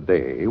fellows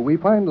today, we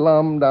find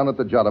Lum down at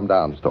the Jot 'em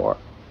Down store.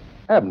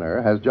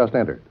 Abner has just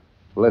entered.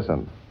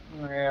 Listen.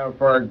 Well,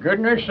 for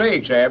goodness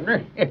sakes,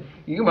 Abner,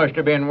 you must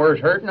have been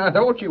worse hurt than I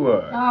thought you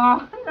was.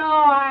 Oh, no,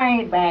 I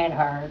ain't bad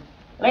hurt.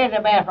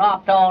 Elizabeth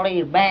wrapped all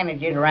these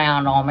bandages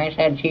around on me,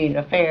 said she's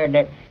afraid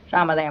that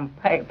some of them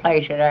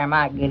places there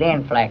might get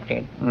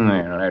infected.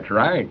 Well, that's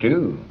right,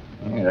 too.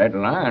 Yeah, that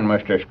lion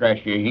must have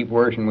scratched you a heap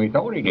worse than we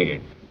thought he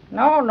did.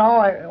 No,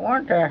 it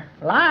weren't the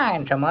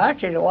lion so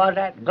much as it was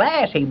that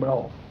glass he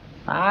broke.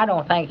 I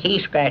don't think he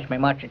scratched me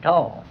much at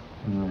all.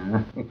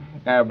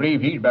 I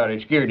believe he's about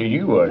as scared as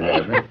you was,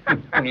 Abner.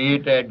 When he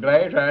hit that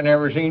glass, I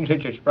never seen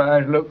such a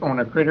surprised look on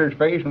a critter's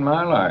face in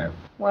my life.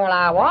 Well,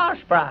 I was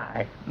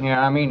surprised.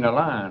 Yeah, I mean the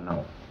lion,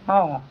 though.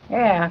 Oh,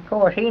 yeah, of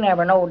course, he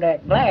never knowed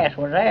that glass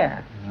was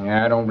there.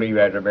 Yeah, I don't believe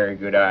that's a very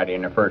good idea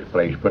in the first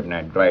place, putting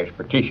that glass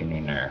partition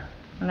in there.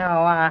 No,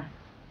 I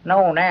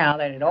know now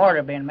that it ought to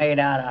have been made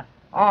out of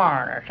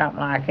iron or something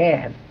like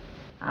that.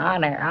 I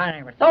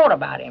never thought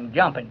about him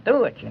jumping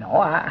through it, you know.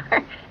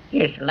 I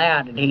just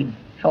allowed that he'd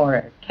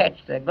sort of catch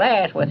the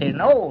glass with his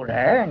nose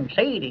there and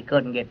see he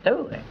couldn't get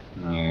through it.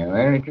 Yeah,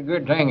 well, it's a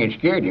good thing it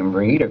scared him,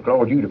 for he'd have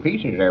clawed you to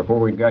pieces there before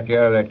we'd got you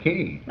out of that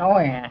cage. Oh,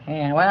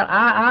 yeah. Well,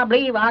 I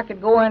believe I could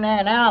go in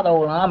there now,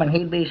 though, Lum, and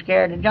he'd be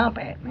scared to jump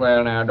at me.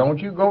 Well, now, don't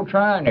you go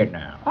trying it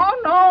now.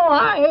 Oh, no,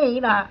 I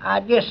ain't.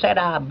 I just said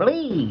I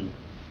believe.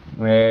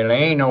 Well, there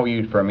ain't no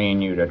use for me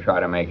and you to try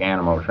to make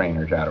animal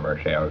trainers out of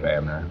ourselves,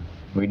 Abner.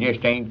 We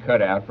just ain't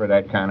cut out for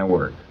that kind of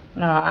work.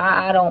 No,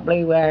 I don't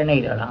believe we are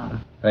neither,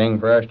 Lum. Thing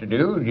for us to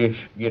do is just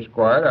get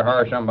Squire to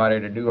hire somebody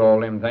to do all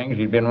them things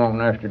he's been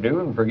wanting us to do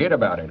and forget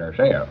about it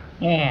ourselves.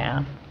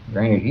 Yeah.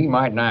 Granny, he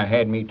might not have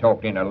had me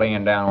talked into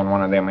laying down on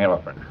one of them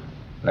elephants,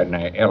 letting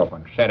the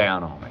elephant sit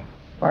down on me.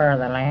 For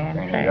the land.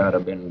 Granny ought to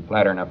have been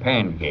flattering a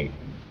pancake.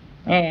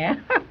 Yeah.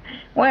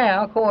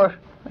 Well, of course,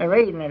 the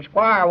reason that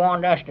Squire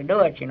wanted us to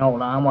do it, you know,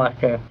 Lum, was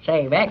to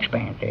save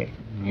expenses.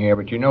 Yeah,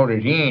 but you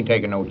notice he ain't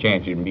taking no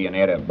chances in being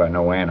ate up by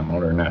no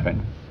animal or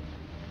nothing.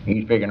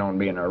 He's figuring on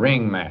being a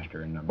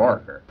ringmaster and a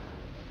barker.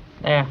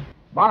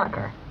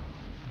 Barker?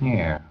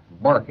 Yeah,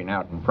 barking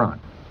out in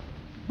front.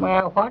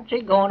 Well, what's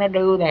he going to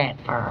do that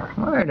for?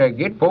 Well, to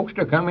get folks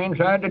to come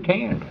inside the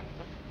tent.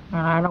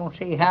 I don't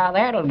see how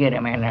that'll get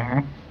him in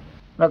there.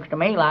 Looks to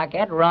me like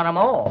that'd run him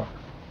off.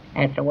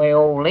 That's the way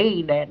old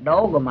Lead, that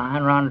dog of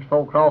mine, runs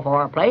folks off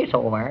our place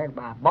over there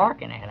by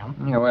barking at them.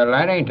 Yeah, well,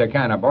 that ain't the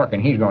kind of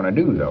barking he's going to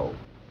do, though.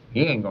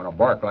 He ain't going to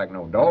bark like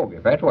no dog,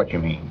 if that's what you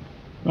mean.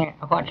 Yeah,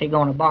 what's he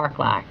going to bark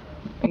like?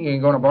 He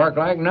ain't going to bark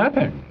like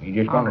nothing. He's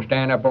just going to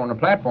stand up on the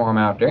platform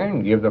out there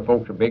and give the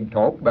folks a big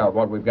talk about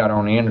what we've got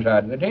on the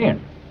inside of the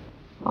tent.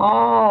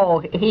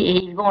 Oh,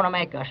 he's going to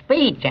make a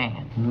speech,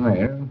 then?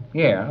 Well,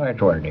 yeah, that's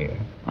what it is.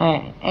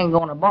 Ain't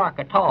going to bark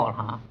at all,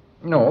 huh?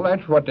 No,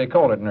 that's what they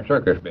call it in the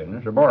circus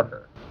business, a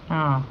barker.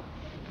 Oh.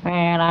 Well,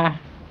 I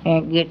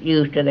can't get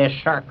used to this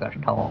circus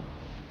talk.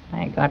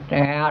 I got to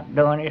out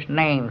doing his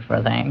names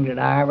for things that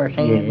I ever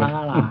seen in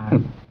my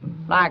life.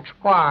 Like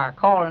Squire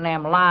calling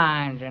them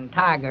lions and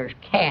tigers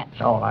cats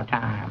all the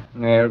time.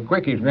 Well,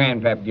 quick as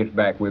Grandpap gets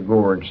back, we'll go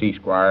over and see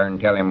Squire and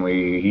tell him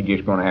he's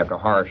just going to have to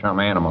hire some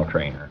animal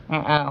trainer.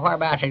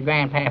 Whereabouts is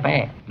Grandpap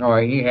at? Oh,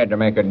 he had to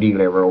make a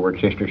deal over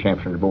at Sister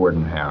Simpson's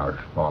boarding house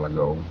a while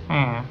ago.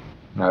 Yeah.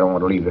 I don't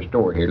want to leave the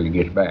store here till he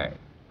gets back.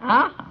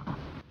 Ah.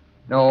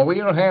 No,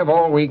 we'll have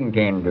all we can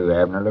tend to,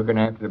 Abner, looking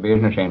after the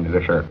business end of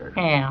the circus.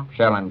 Yeah.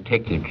 Selling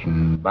tickets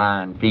and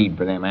buying feed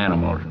for them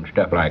animals and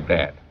stuff like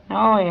that.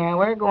 Oh, yeah,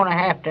 we're going to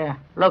have to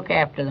look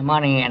after the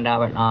money end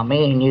of it now,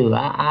 me and you.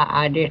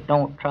 I just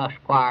don't trust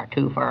Squire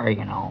too far,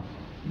 you know.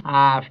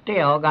 I've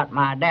still got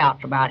my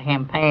doubts about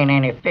him paying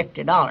any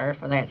 $50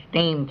 for that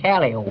steam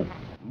calliope.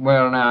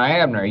 Well, now,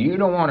 Abner, you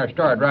don't want to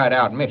start right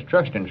out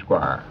mistrusting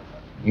Squire.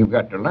 You've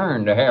got to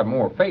learn to have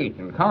more faith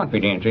and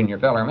confidence in your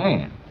feller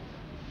man.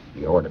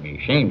 You ought to be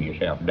ashamed of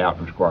yourself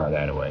doubting Squire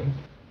that way.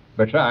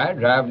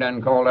 Besides, I've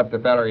done called up the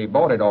feller he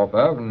bought it off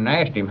of and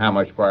asked him how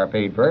much Squire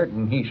paid for it,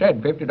 and he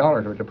said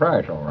 $50 was the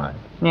price, all right.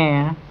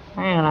 Yeah,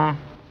 well, I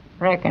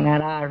reckon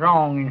that I was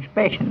wrong in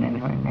suspicion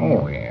anyway.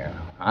 Oh, yeah.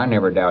 I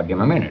never doubted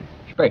him a minute,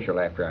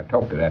 especially after I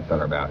talked to that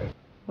feller about it.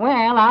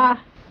 Well, I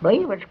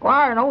believe that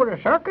Squire knows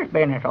the circus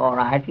business all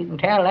right. You can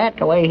tell that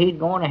the way he's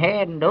going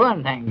ahead and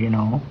doing things, you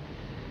know.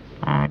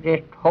 I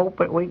just hope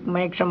that we can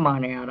make some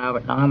money out of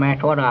it, Tom.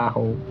 That's what I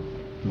hope.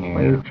 Yeah.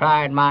 We've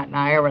tried might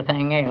nigh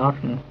everything else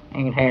and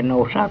ain't had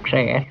no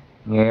success.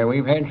 Yeah,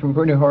 we've had some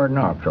pretty hard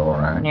knocks, all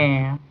right.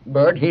 Yeah.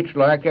 But it's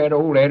like that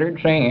old Eddard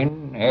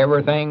saying,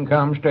 everything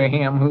comes to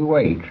him who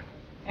waits.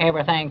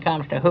 Everything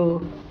comes to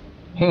who?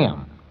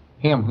 Him.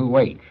 Him who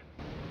waits.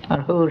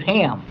 But who's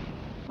him?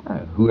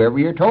 Whoever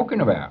you're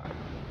talking about.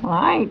 Well,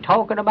 I ain't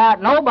talking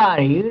about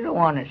nobody. You're the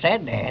one that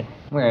said that.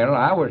 Well,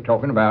 I was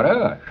talking about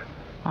us.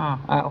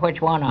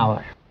 Which one of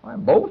us? Why,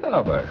 both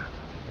of us.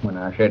 When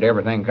I said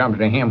everything comes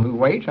to him who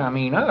waits, I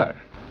mean us.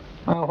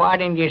 Well, why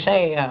didn't you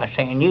say us,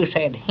 and you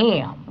said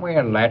him?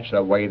 Well, that's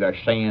the way the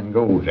saying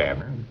goes,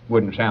 Abner.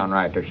 Wouldn't sound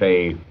right to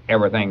say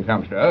everything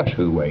comes to us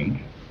who waits.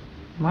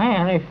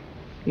 Well, if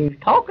you're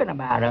talking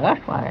about us,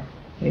 why,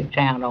 it'd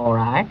sound all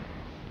right.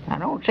 I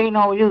don't see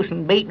no use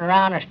in beating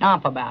around the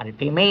stump about it.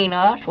 If you mean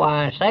us,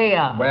 why, say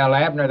us. Well,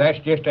 Abner, that's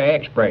just an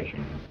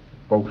expression.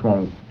 Folks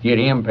won't get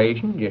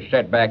impatient, just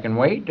sit back and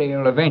wait.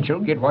 They'll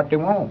eventually get what they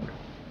want.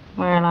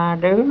 Well, I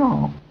do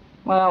know.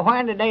 Well,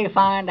 when did they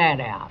find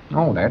that out?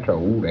 Oh, that's an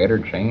old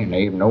Eddard saying.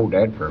 They've known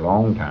that for a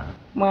long time.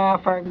 Well,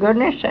 for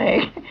goodness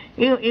sake,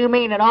 you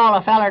mean that all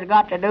a feller's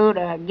got to do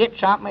to get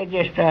something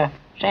is just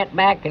sit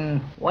back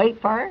and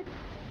wait for it?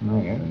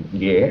 Well,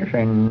 yes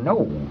and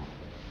no.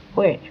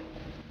 Which?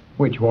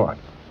 Which what?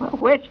 Well,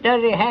 which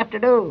does he have to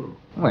do?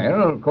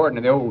 Well, according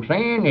to the old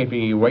saying, if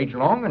he waits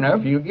long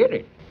enough, you'll get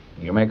it.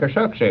 You'll make a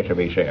success of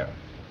himself.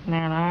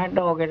 Now, I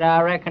dog it,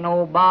 I reckon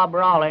old Bob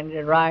Rollins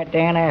is right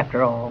then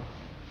after all.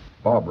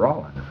 Bob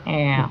Rollins?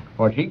 Yeah.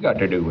 What's he got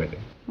to do with it?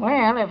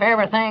 Well, if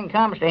everything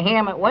comes to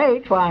him at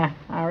waits, why,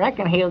 I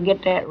reckon he'll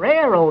get that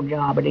railroad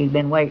job that he's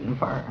been waiting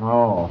for.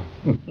 Oh.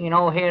 You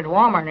know, his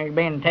woman has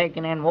been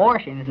taking in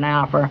washings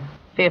now for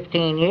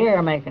 15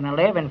 years, making a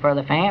living for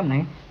the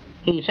family.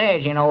 He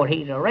says, you know,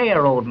 he's a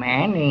railroad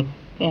man. He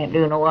can't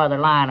do no other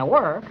line of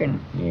work, and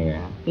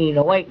he's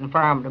waiting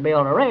for him to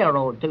build a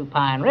railroad through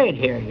Pine Ridge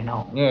here, you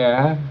know.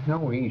 Yeah,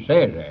 no, he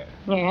says that.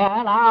 Yeah,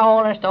 and I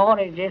always thought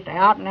it's just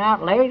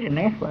out-and-out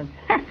laziness, but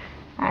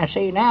I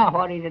see now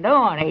what he's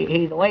doing.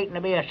 He's waiting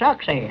to be a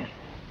success.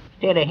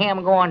 Instead of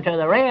him going to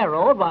the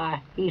railroad,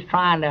 why, he's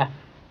trying to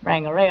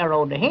bring a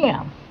railroad to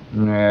him.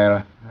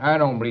 Well, I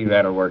don't believe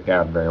that'll work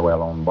out very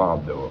well on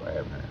Bob, though,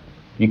 Abner.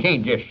 You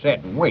can't just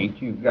sit and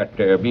wait. You've got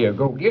to be a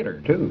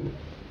go-getter, too.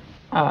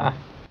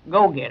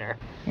 Go-getter?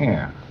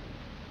 Yeah.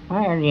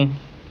 Well, you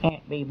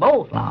can't be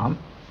both, Lum.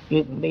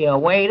 You can be a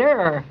waiter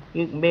or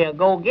you can be a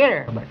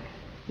go-getter, but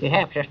you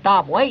have to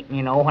stop waiting,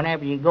 you know,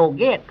 whenever you go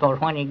get, because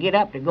when you get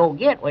up to go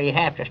get, well, you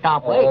have to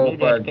stop waiting. Oh, you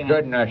for just can't.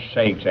 goodness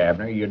sakes,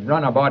 Abner, you'd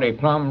run a body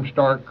plumb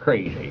stark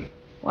crazy.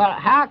 Well,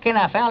 how can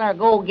a feller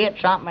go get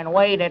something and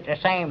wait at the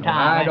same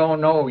time? I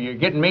don't know. You're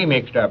getting me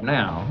mixed up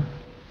now.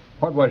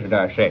 What was it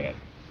I said?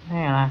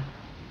 Well, I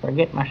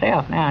forget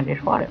myself now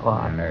just what it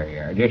was. And there you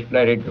are. Just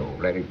let it go,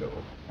 let it go.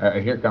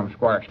 Here comes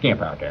Squire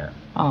Skimp out there.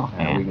 Oh,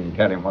 yeah. We can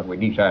tell him what we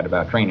decide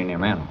about training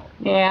them animals.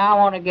 Yeah, I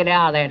want to get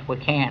out of that if we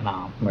can,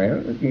 Lum.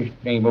 Well, it just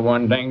ain't but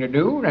one thing to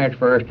do, and that's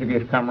for us to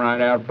just come right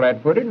out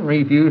flat-footed and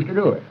refuse to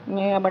do it.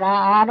 Yeah, but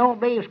I don't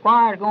believe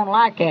Squire's going to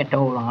like that,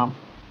 though, Lum.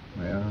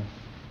 Well,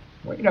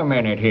 wait a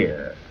minute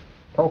here.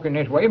 Talking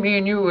this way, me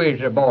and you is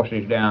the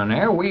bosses down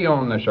there. We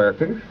own the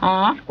circus.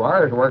 Huh?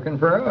 Squire's working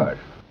for us.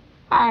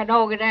 I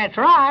know that's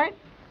right.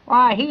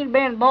 Why, he's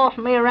been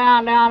bossing me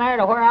around down there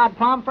to where I'd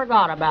plumb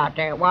forgot about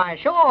that. Why,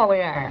 sure we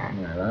are.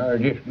 Well, I'll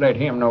just let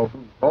him know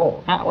who's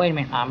boss. Wait a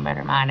minute, I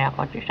better mind out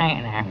what you're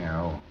saying there.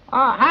 No.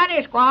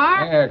 Howdy,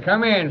 Squire.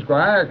 Come in,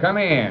 Squire, come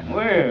in.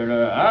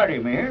 Well, howdy,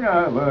 man.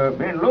 I've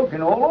been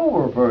looking all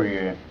over for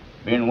you.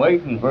 Been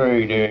waiting for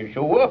you to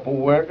show up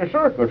over at the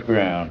circus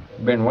ground.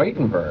 Been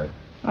waiting for it?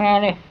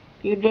 Well, if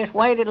you just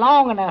waited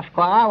long enough,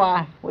 Squire,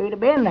 why, we'd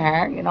have been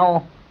there. You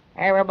know,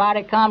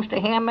 everybody comes to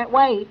him that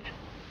waits.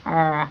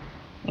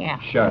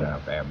 Yeah. Shut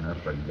up, Abner,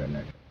 for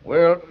goodness.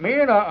 Well,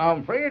 man,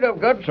 I'm afraid I've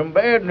got some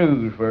bad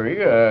news for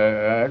you.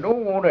 I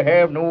don't want to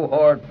have no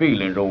hard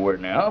feelings over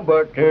it now,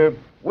 but,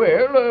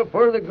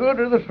 for the good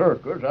of the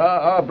circus,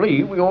 I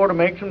believe we ought to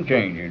make some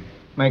changes.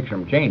 Make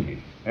some changes?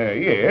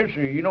 Yes,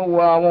 you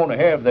know, I want to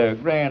have the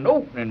grand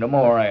opening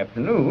tomorrow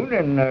afternoon,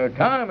 and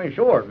time is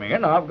short,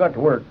 man. I've got to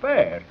work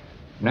fast.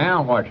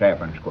 Now what's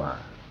happened, Squire?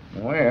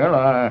 Well,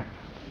 I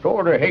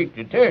sort of hate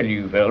to tell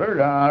you, fellers.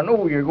 I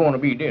know you're going to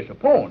be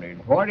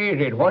disappointed. What is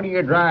it? What are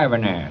you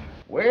driving at?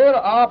 Well,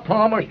 I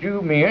promised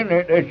you men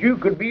that you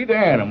could be the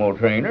animal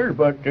trainers,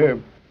 but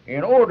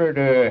in order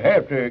to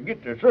have to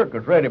get the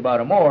circus ready by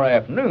tomorrow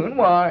afternoon,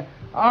 why,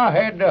 I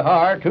had to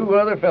hire 2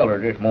 other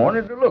fellers this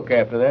morning to look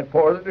after that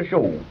part of the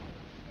show.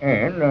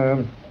 And,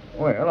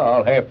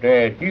 I'll have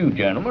to ask you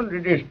gentlemen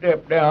to just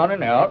step down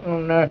and out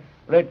and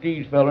let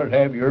these fellers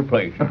have your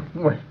place.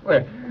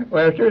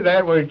 well, sir,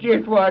 that was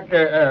just what,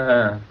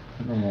 of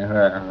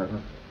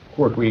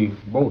course, we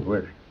both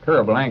was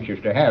terrible anxious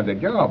to have the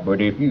job,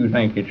 but if you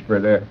think it's for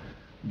the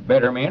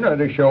betterment of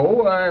the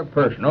show,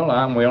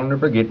 I'm willing to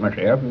forget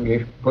myself and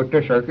just put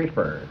the circus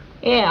first.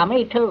 Yeah,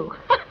 me too.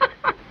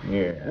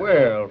 Yeah.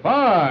 Well,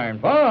 fine.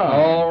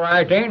 All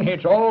right, then,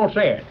 it's all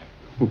set.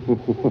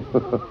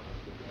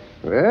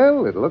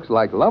 Well, it looks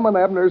like Lum and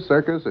Abner's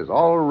circus is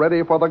all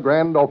ready for the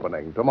grand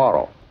opening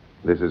tomorrow.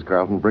 This is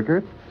Carlton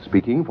Brickert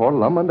speaking for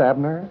Lum and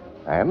Abner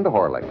and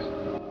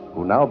Horlicks,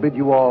 who now bid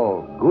you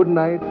all good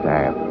night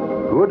and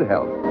good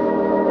health.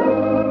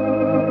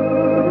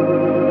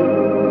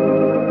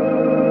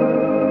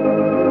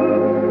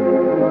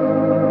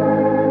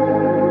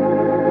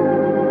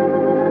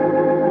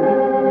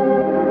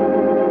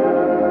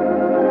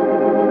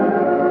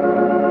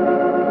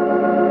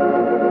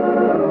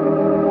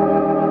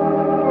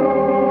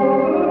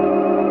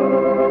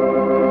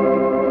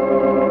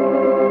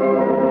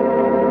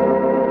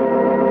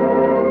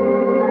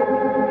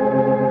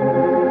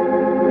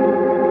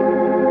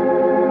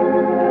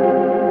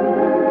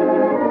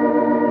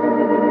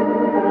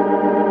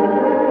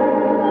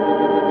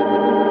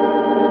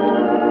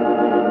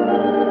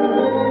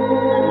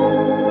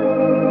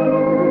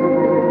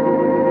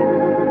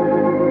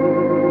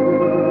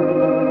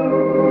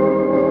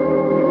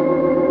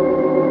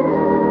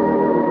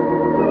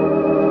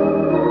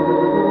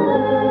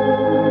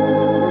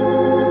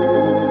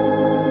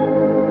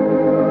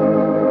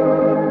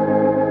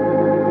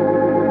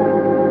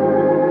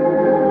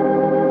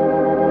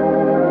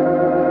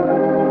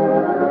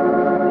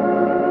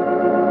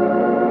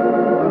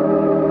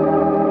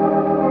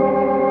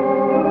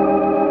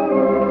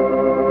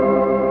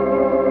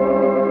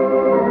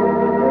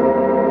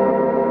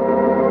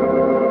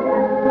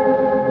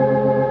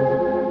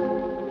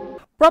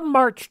 From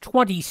March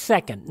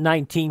 22nd,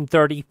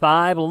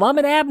 1935, Lum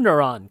and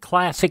Abner on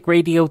Classic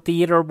Radio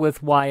Theater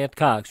with Wyatt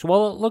Cox.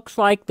 Well, it looks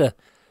like the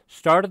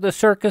start of the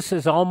circus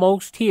is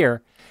almost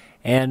here.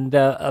 And,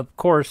 of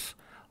course,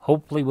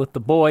 hopefully with the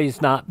boys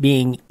not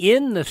being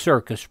in the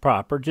circus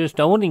proper,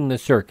 just owning the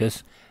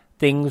circus,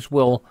 things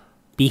will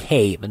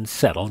behave and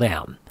settle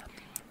down.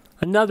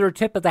 Another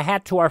tip of the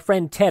hat to our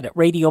friend Ted at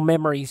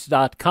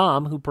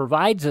RadioMemories.com, who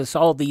provides us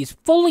all these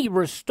fully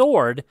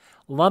restored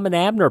Lum and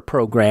Abner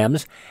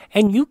programs,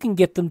 and you can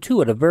get them,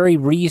 too, at a very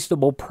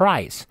reasonable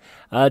price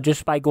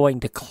just by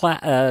going to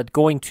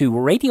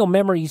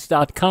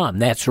RadioMemories.com.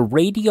 That's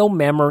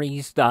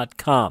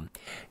RadioMemories.com.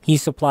 He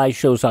supplies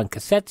shows on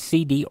cassette,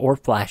 CD, or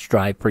flash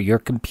drive for your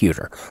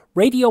computer.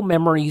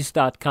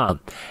 RadioMemories.com.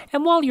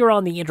 And while you're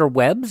on the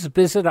interwebs,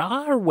 visit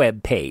our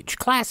webpage,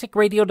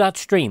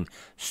 classicradio.stream.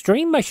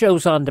 Stream my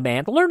shows on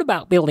demand. Learn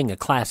about building a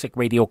classic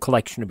radio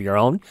collection of your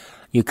own.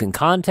 You can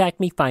contact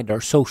me, find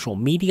our social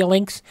media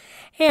links,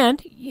 and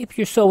if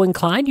you're so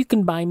inclined, you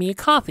can buy me a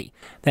coffee.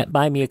 That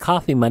Buy Me a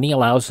Coffee money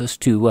allows us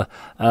to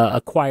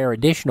acquire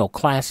additional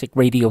classic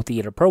radio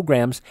theater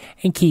programs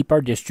and keep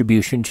our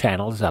distribution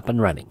channels up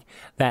and running.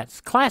 That's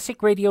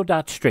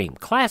classicradio.stream,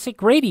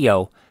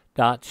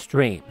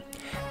 classicradio.stream.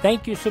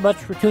 Thank you so much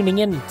for tuning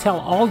in, and tell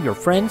all your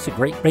friends the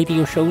great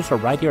radio shows are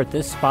right here at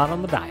this spot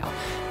on the dial.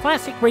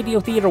 Classic Radio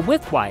Theater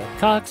with Wyatt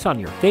Cox on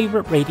your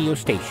favorite radio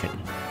station.